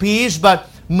mouthpiece. But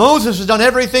Moses has done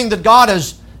everything that God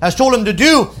has told him to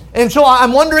do. And so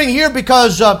I'm wondering here,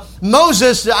 because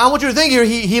Moses, I want you to think here,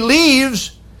 he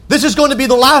leaves. This is going to be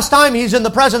the last time he's in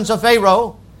the presence of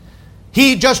Pharaoh.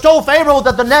 He just told Pharaoh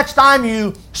that the next time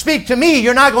you speak to me,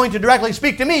 you're not going to directly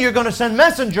speak to me. You're going to send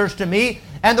messengers to me,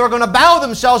 and they're going to bow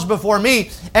themselves before me,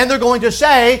 and they're going to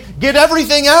say, get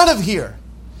everything out of here.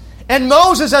 And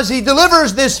Moses, as he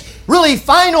delivers this really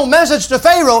final message to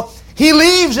Pharaoh, he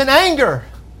leaves in anger.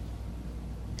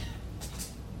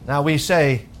 Now we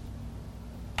say,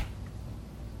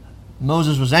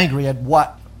 Moses was angry at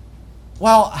what?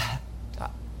 Well,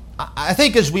 I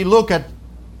think as we look at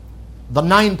the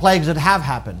 9 plagues that have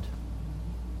happened,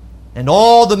 and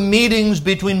all the meetings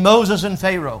between Moses and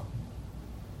Pharaoh,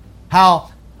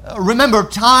 how, remember,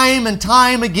 time and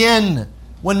time again,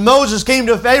 when Moses came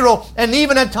to Pharaoh, and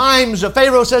even at times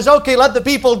Pharaoh says, okay, let the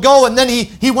people go, and then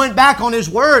he went back on his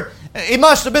word. It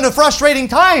must have been a frustrating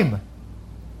time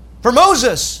for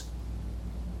Moses.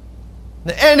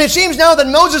 And it seems now that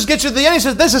Moses gets to the end, he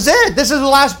says, this is it. This is the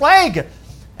last plague.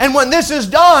 And when this is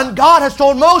done, God has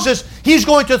told Moses, He's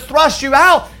going to thrust you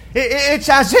out. It's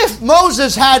as if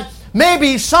Moses had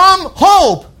maybe some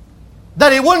hope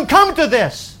that it wouldn't come to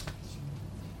this.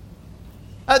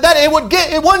 That it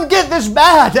wouldn't get this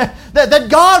bad. That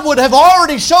God would have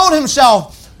already shown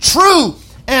Himself true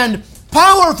and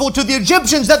powerful to the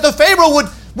Egyptians. That the Pharaoh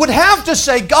would have to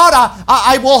say, God,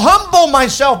 I will humble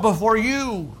myself before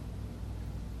you.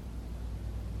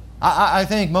 I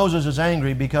think Moses is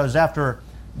angry because after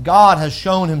God has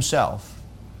shown Himself,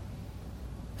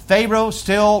 Pharaoh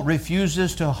still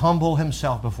refuses to humble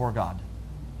himself before God.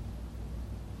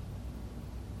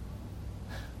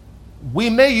 We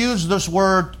may use this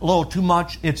word a little too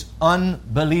much. It's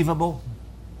unbelievable.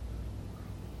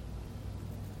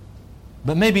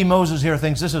 But maybe Moses here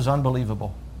thinks this is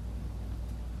unbelievable.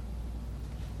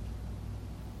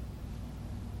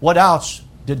 What else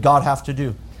did God have to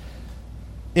do?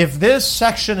 If this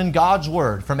section in God's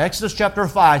Word, from Exodus chapter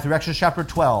 5 through Exodus chapter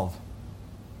 12,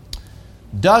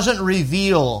 doesn't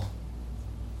reveal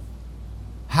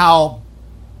how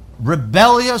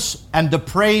rebellious and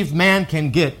depraved man can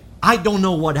get, I don't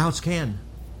know what else can.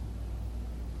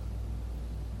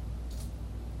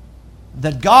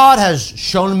 That God has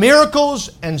shown miracles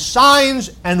and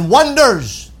signs and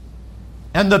wonders,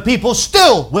 and the people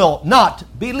still will not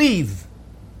believe.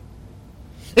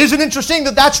 Isn't it interesting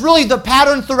that that's really the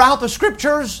pattern throughout the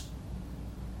Scriptures?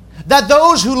 That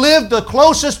those who lived the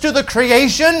closest to the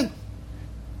creation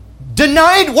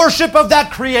denied worship of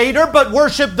that Creator, but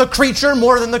worshiped the creature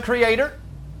more than the Creator?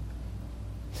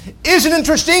 Isn't it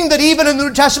interesting that even in the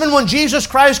New Testament, when Jesus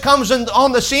Christ comes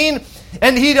on the scene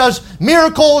and He does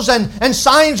miracles and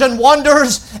signs and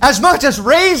wonders, as much as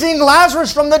raising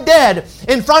Lazarus from the dead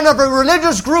in front of a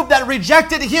religious group that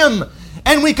rejected Him,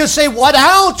 and we could say, what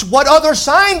else? What other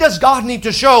sign does God need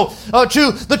to show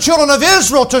to the children of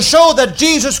Israel to show that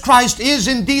Jesus Christ is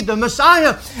indeed the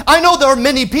Messiah? I know there are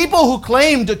many people who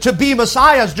claimed to be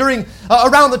Messiahs during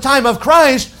around the time of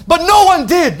Christ, but no one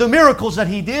did the miracles that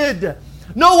He did.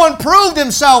 No one proved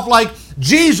Himself like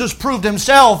Jesus proved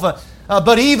Himself.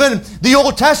 But even the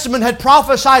Old Testament had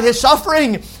prophesied His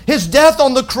suffering, His death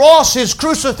on the cross, His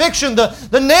crucifixion,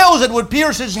 the nails that would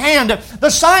pierce His hand, the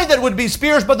side that would be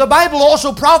pierced. But the Bible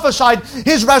also prophesied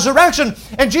His resurrection.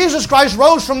 And Jesus Christ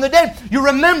rose from the dead. You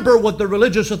remember what the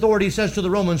religious authority says to the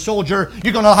Roman soldier,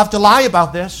 you're going to have to lie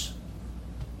about this.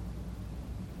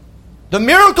 The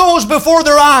miracle was before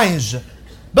their eyes.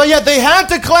 But yet they had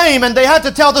to claim and they had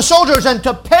to tell the soldiers and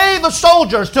to pay the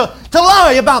soldiers to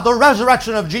lie about the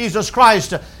resurrection of Jesus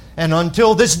Christ. And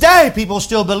until this day, people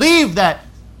still believe that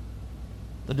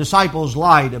the disciples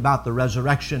lied about the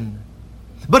resurrection.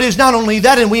 But it's not only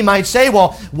that, and we might say,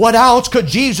 well, what else could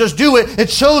Jesus do? It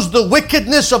shows the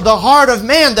wickedness of the heart of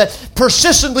man that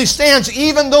persistently stands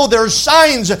even though there's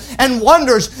signs and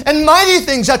wonders and mighty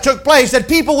things that took place, that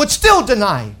people would still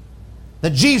deny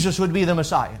that Jesus would be the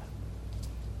Messiah.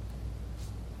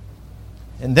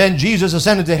 And then Jesus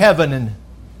ascended to heaven, and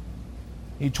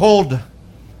He told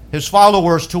His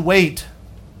followers to wait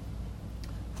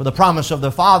for the promise of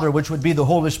the Father, which would be the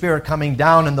Holy Spirit coming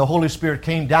down. And the Holy Spirit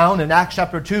came down in Acts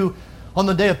chapter 2 on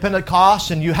the day of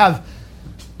Pentecost. And you have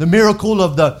the miracle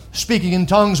of the speaking in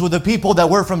tongues with the people that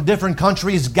were from different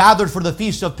countries gathered for the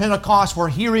Feast of Pentecost, were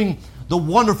hearing the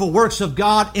wonderful works of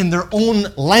God in their own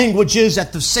languages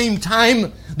at the same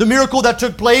time. The miracle that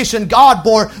took place, and God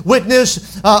bore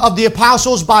witness of the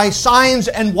apostles by signs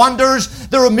and wonders.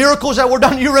 There were miracles that were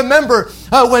done. You remember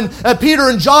when Peter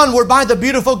and John were by the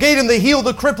beautiful gate and they healed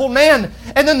the crippled man.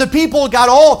 And then the people got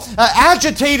all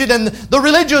agitated, and the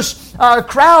religious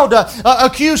crowd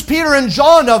accused Peter and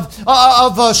John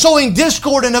of sowing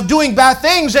discord and of doing bad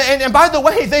things. And by the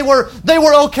way, they were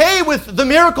okay with the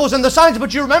miracles and the signs.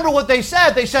 But you remember what they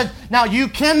said? They said, now you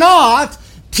cannot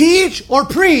teach or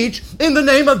preach in the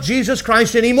name of Jesus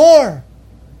Christ anymore.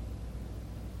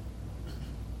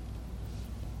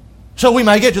 So we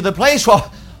might get to the place,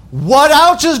 well, what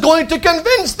else is going to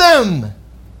convince them?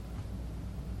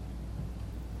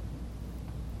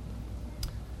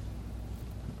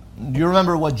 Do you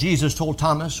remember what Jesus told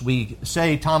Thomas? We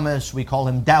say Thomas, we call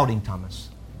him Doubting Thomas.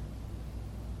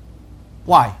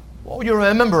 Why? Well, you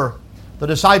remember the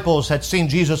disciples had seen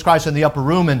Jesus Christ in the upper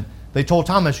room, and they told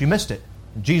Thomas, you missed it.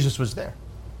 And Jesus was there.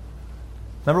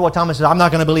 Remember what Thomas said? I'm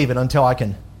not going to believe it until I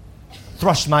can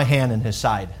thrust my hand in His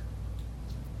side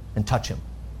and touch Him.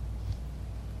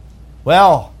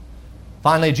 Well,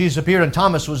 finally Jesus appeared, and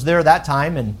Thomas was there that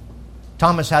time, and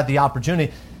Thomas had the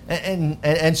opportunity.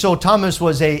 And so Thomas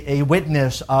was a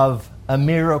witness of a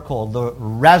miracle, the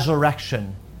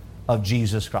resurrection of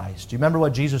Jesus Christ. Do you remember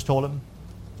what Jesus told him?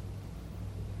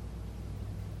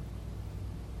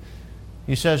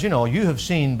 He says, you have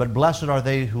seen, but blessed are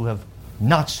they who have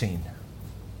not seen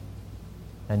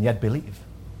and yet believe.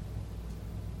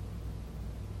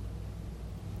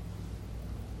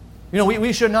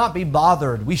 We should not be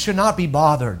bothered. We should not be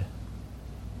bothered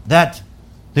that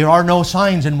there are no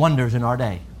signs and wonders in our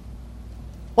day.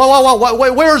 Well,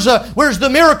 where's the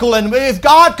miracle? And if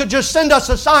God could just send us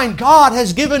a sign, God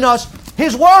has given us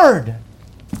His Word.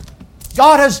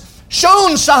 God has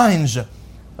shown signs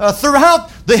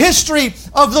throughout the history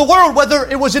of the world, whether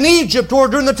it was in Egypt or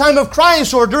during the time of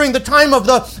Christ or during the time of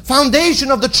the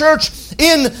foundation of the church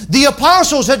in the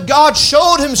apostles, that God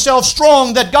showed Himself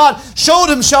strong, that God showed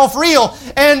Himself real.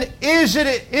 And isn't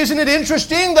it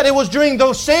interesting that it was during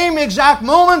those same exact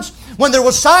moments when there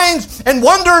were signs and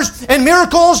wonders and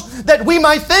miracles that we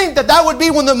might think that would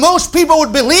be when the most people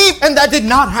would believe, and that did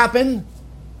not happen?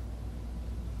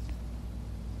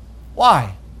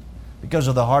 Why? Because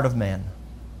of the heart of man.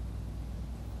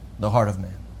 The heart of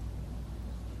man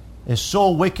is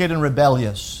so wicked and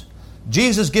rebellious.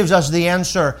 Jesus gives us the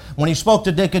answer when He spoke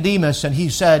to Nicodemus, and He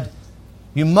said,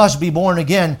 you must be born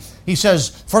again. He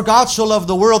says, for God so loved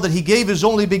the world that He gave His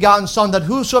only begotten Son, that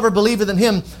whosoever believeth in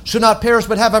Him should not perish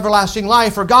but have everlasting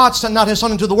life. For God sent not His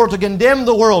Son into the world to condemn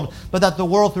the world, but that the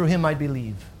world through Him might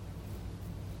believe.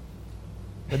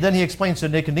 But then He explains to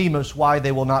Nicodemus why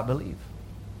they will not believe.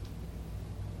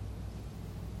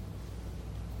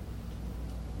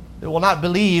 They will not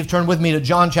believe. Turn with me to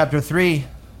John chapter 3.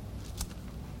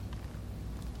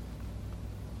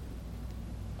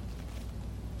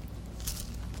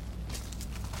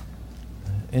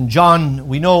 In John,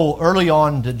 we know early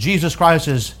on that Jesus Christ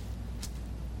is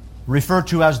referred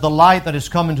to as the light that has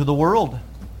come into the world.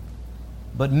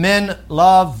 But men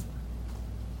love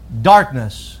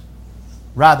darkness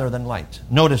rather than light.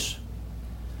 Notice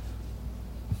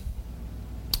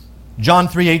John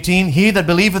 3:18, he that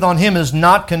believeth on Him is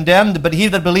not condemned, but he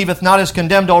that believeth not is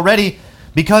condemned already,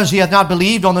 because he hath not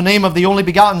believed on the name of the only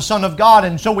begotten Son of God.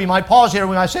 And so we might pause here and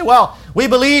we might say, well, we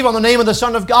believe on the name of the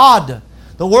Son of God.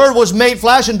 The Word was made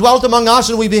flesh and dwelt among us,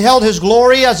 and we beheld His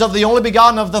glory as of the only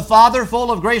begotten of the Father, full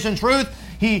of grace and truth.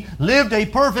 He lived a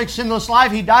perfect, sinless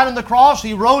life. He died on the cross.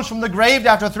 He rose from the grave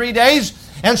after 3 days.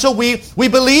 And so we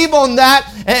believe on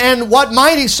that, and what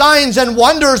mighty signs and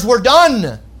wonders were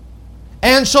done.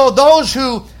 And so those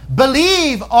who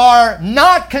believe are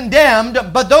not condemned,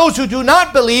 but those who do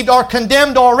not believe are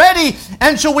condemned already.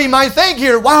 And so we might think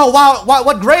here, wow,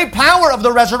 what great power of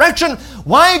the resurrection.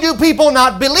 Why do people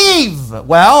not believe?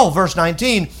 Well, verse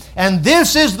 19, and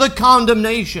this is the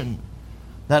condemnation,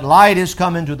 that light is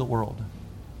come into the world.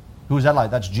 Who is that light?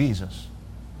 That's Jesus.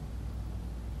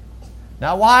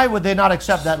 Now, why would they not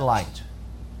accept that light?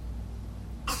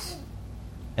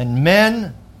 And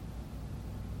men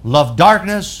love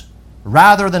darkness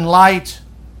rather than light.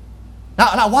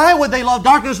 Now, why would they love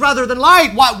darkness rather than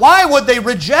light? Why would they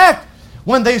reject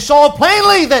when they saw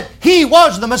plainly that He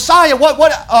was the Messiah,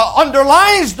 what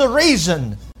underlies the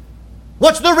reason?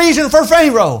 What's the reason for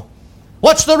Pharaoh?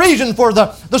 What's the reason for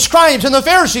the scribes and the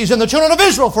Pharisees and the children of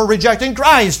Israel for rejecting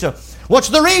Christ? What's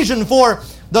the reason for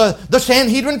the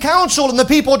Sanhedrin Council and the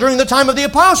people during the time of the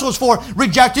apostles for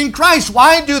rejecting Christ?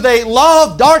 Why do they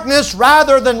love darkness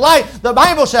rather than light? The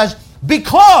Bible says,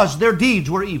 because their deeds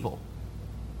were evil.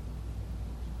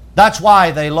 That's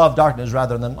why they love darkness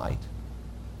rather than light.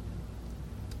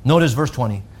 Notice verse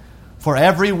 20. For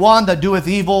every one that doeth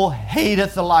evil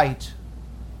hateth the light,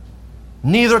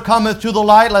 neither cometh to the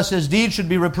light, lest his deeds should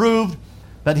be reproved.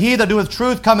 But he that doeth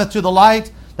truth cometh to the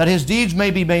light, that his deeds may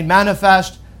be made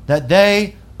manifest, that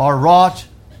they are wrought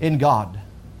in God.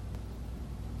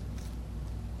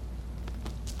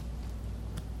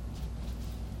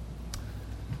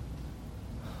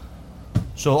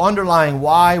 So underlying,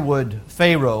 why would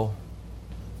Pharaoh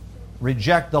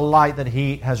reject the light that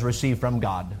he has received from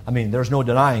God? I mean, there's no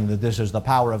denying that this is the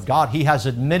power of God. He has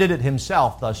admitted it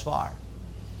himself thus far.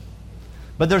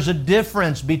 But there's a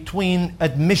difference between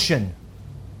admission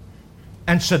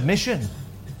and submission.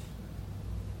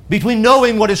 Between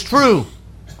knowing what is true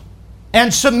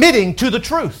and submitting to the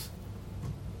truth.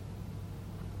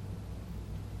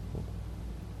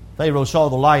 Pharaoh saw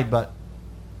the light, but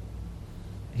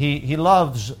he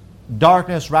loves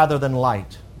darkness rather than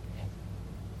light.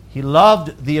 He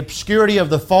loved the obscurity of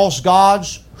the false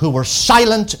gods who were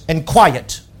silent and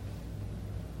quiet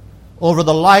over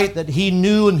the light that he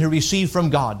knew and he received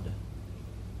from God.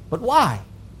 But why?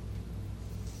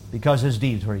 Because his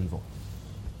deeds were evil.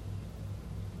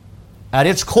 At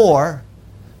its core,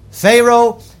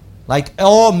 Pharaoh, like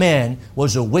all men,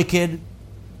 was a wicked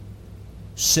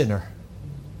sinner.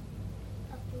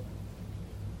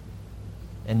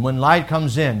 And when light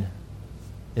comes in,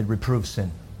 it reproves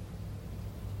sin.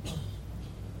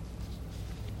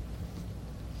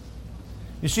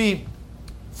 You see,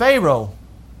 Pharaoh,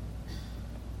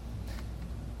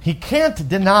 he can't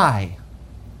deny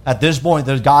at this point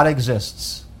that God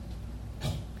exists.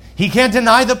 He can't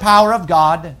deny the power of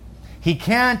God. He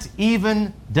can't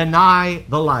even deny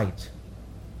the light.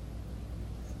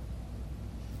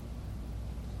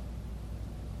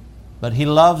 But he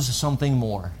loves something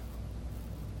more.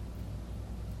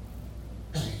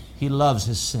 He loves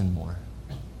his sin more.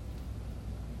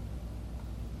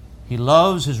 He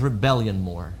loves his rebellion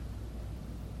more.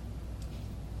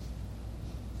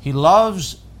 He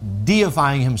loves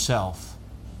deifying himself,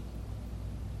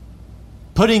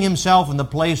 putting himself in the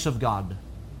place of God,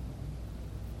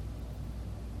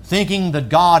 thinking that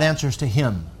God answers to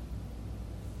him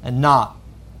and not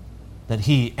that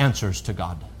he answers to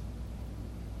God.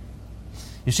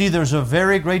 You see, there's a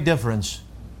very great difference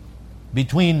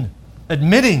between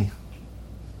admitting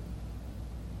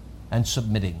and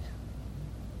submitting.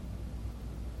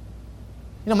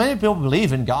 You know, many people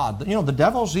believe in God. You know, the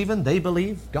devils even, they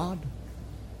believe God.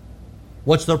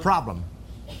 What's their problem?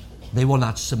 They will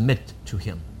not submit to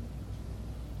him.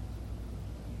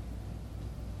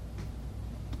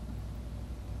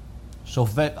 So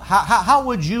how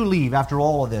would you leave after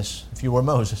all of this if you were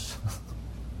Moses?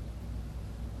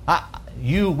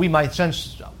 We might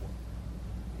sense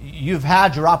you've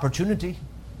had your opportunity.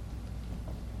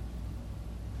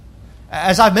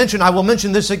 As I mentioned, I will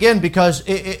mention this again because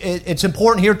it's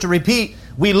important here to repeat.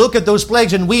 We look at those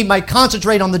plagues and we might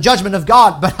concentrate on the judgment of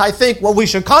God, but I think what we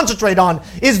should concentrate on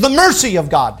is the mercy of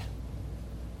God.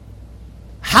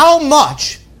 How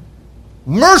much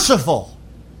merciful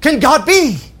can God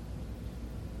be?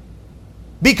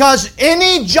 Because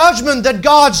any judgment that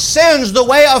God sends the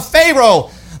way of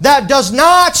Pharaoh that does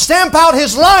not stamp out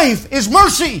his life is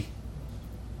mercy.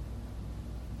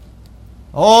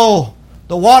 Oh,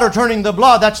 the water turning the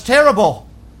blood, that's terrible.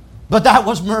 But that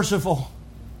was merciful.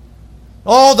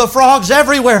 Oh, the frogs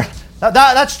everywhere.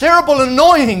 That's terrible and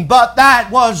annoying, but that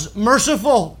was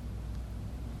merciful.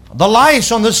 The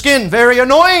lice on the skin, very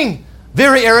annoying,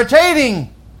 very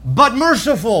irritating, but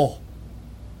merciful.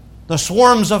 The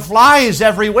swarms of flies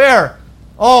everywhere.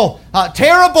 Oh,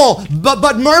 terrible,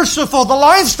 but merciful. The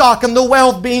livestock and the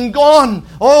wealth being gone.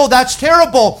 Oh, that's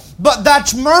terrible, but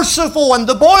that's merciful. And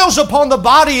the boils upon the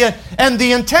body and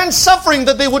the intense suffering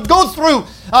that they would go through,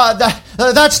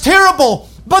 that's terrible,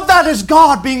 but that is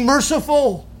God being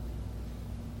merciful.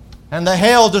 And the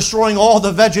hail destroying all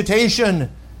the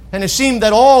vegetation. And it seemed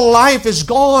that all life is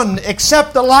gone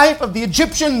except the life of the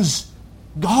Egyptians.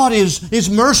 God is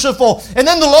merciful. And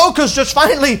then the locust just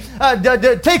finally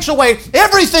takes away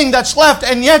everything that's left.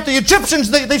 And yet the Egyptians,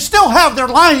 they still have their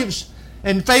lives.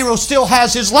 And Pharaoh still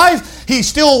has his life. He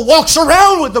still walks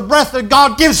around with the breath that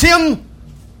God gives him.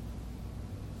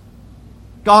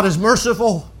 God is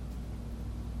merciful.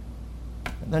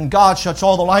 Then God shuts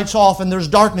all the lights off and there's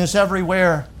darkness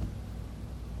everywhere.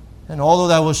 And although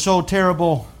that was so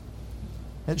terrible,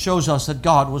 it shows us that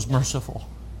God was merciful.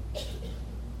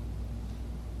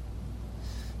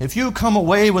 If you come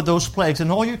away with those plagues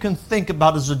and all you can think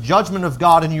about is the judgment of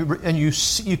God and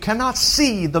you cannot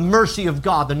see the mercy of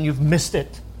God, then you've missed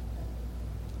it.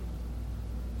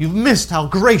 You've missed how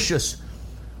gracious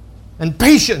and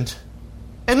patient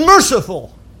and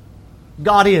merciful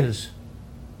God is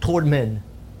toward men,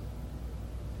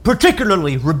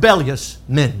 particularly rebellious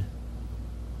men.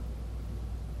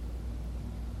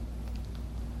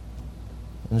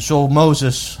 And so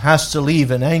Moses has to leave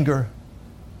in anger.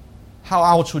 How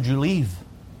else would you leave?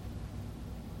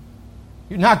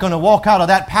 You're not going to walk out of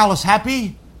that palace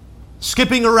happy,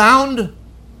 skipping around.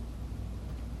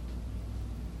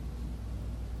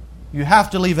 You have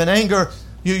to leave in anger.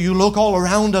 You look all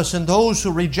around us, and those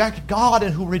who reject God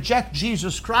and who reject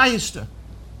Jesus Christ,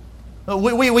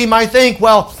 we might think,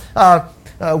 well,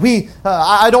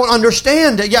 I don't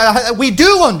understand. Yeah, we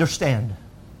do understand.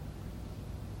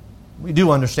 We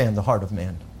do understand the heart of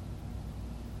man.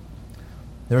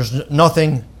 There's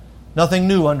nothing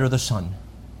new under the sun.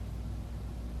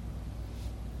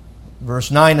 Verse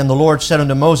 9, and the Lord said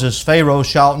unto Moses, Pharaoh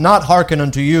shall not hearken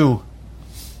unto you,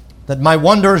 that my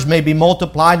wonders may be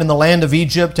multiplied in the land of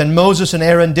Egypt. And Moses and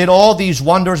Aaron did all these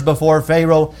wonders before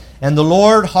Pharaoh, and the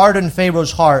Lord hardened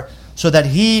Pharaoh's heart, so that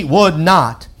he would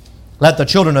not let the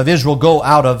children of Israel go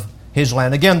out of his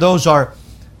land. Again, those are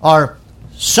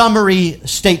summary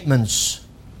statements.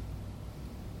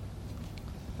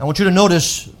 I want you to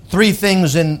notice three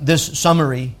things in this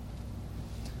summary.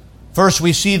 First,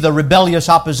 we see the rebellious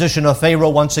opposition of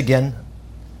Pharaoh once again.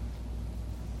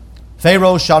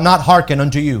 Pharaoh shall not hearken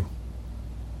unto you.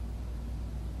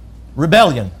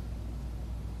 Rebellion.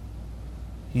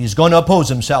 He's going to oppose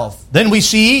himself. Then we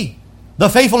see the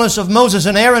faithfulness of Moses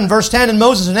and Aaron. Verse 10, and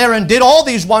Moses and Aaron did all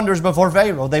these wonders before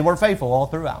Pharaoh. They were faithful all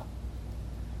throughout.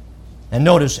 And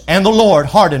notice, and the Lord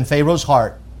hardened Pharaoh's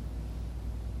heart.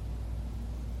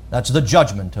 That's the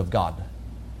judgment of God.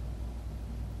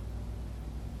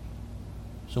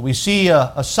 So we see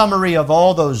a summary of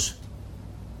all those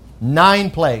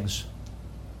 9 plagues.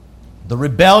 The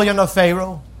rebellion of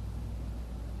Pharaoh,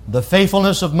 the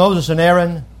faithfulness of Moses and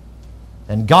Aaron,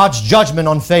 and God's judgment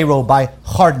on Pharaoh by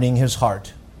hardening his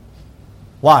heart.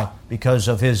 Why? Because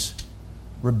of his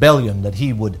rebellion, that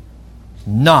he would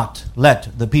not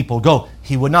let the people go.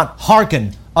 He would not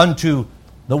hearken unto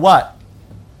the what?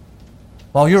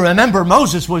 Well, you remember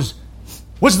Moses was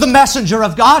the messenger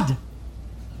of God.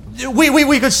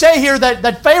 We could say here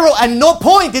that Pharaoh, at no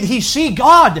point did he see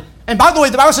God. And by the way,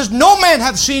 the Bible says, no man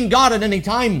hath seen God at any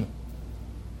time.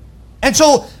 And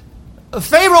so,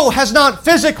 Pharaoh has not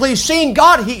physically seen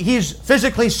God. He's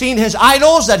physically seen his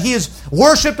idols that he has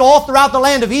worshipped all throughout the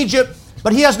land of Egypt,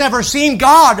 but he has never seen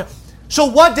God. So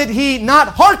what did he not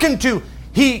hearken to?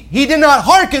 He did not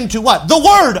hearken to what? The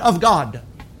Word of God.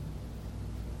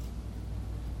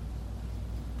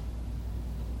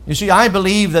 You see, I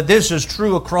believe that this is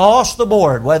true across the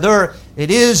board, whether it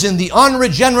is in the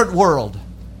unregenerate world,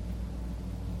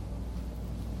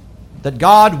 that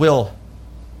God will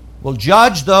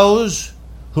judge those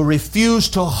who refuse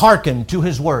to hearken to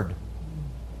His Word.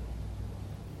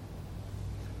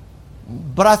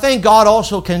 But I think God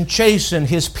also can chasten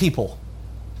His people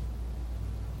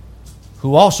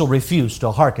who also refuse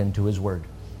to hearken to His Word.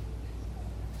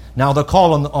 Now, the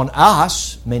call on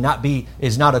us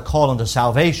is not a call unto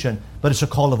salvation, but it's a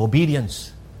call of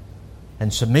obedience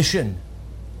and submission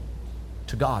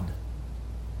to God.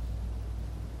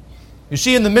 You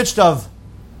see, in the midst of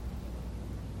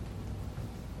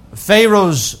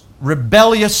Pharaoh's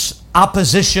rebellious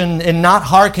opposition in not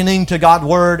hearkening to God's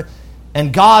word,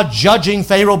 and God judging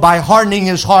Pharaoh by hardening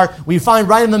his heart, we find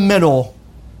right in the middle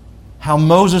how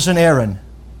Moses and Aaron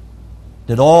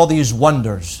did all these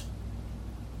wonders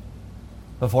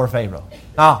before Pharaoh.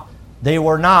 Now, they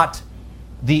were not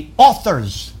the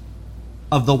authors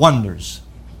of the wonders,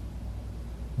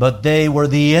 but they were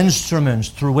the instruments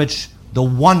through which the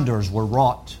wonders were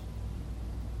wrought.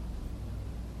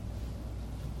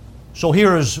 So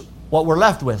here is what we're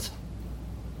left with.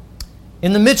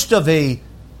 In the midst of a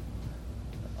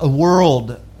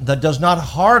world that does not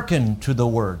hearken to the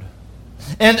Word,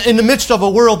 and in the midst of a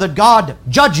world that God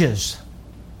judges,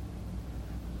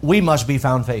 we must be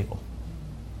found faithful.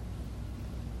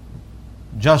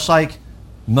 Just like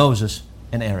Moses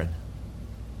and Aaron.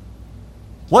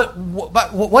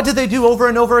 What did they do over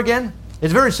and over again?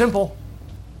 It's very simple.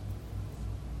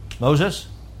 Moses,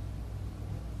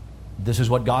 this is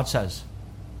what God says.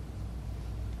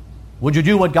 Would you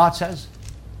do what God says?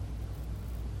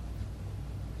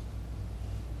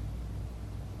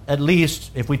 at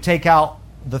least, if we take out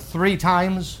the 3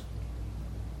 times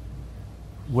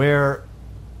where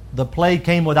the plague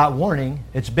came without warning,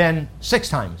 it's been 6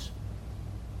 times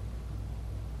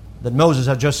that Moses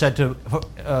had just said to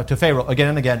Pharaoh again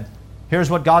and again, here's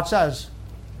what God says.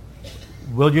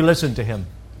 Will you listen to him?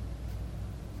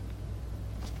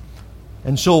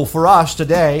 And so for us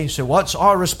today, so what's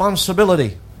our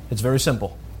responsibility? It's very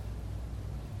simple.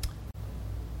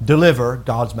 Deliver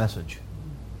God's message.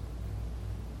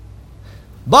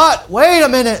 But wait a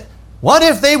minute. What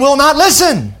if they will not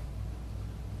listen?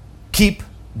 Keep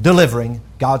delivering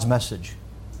God's message.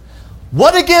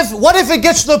 What if it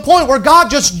gets to the point where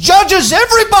God just judges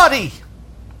everybody?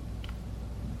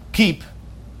 Keep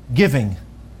giving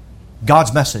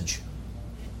God's message.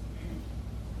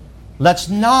 Let's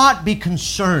not be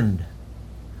concerned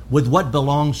with what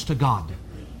belongs to God.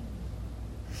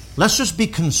 Let's just be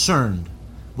concerned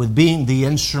with being the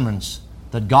instruments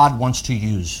that God wants to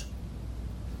use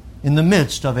in the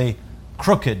midst of a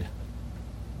crooked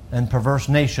and perverse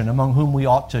nation among whom we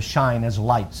ought to shine as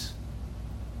lights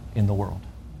in the world.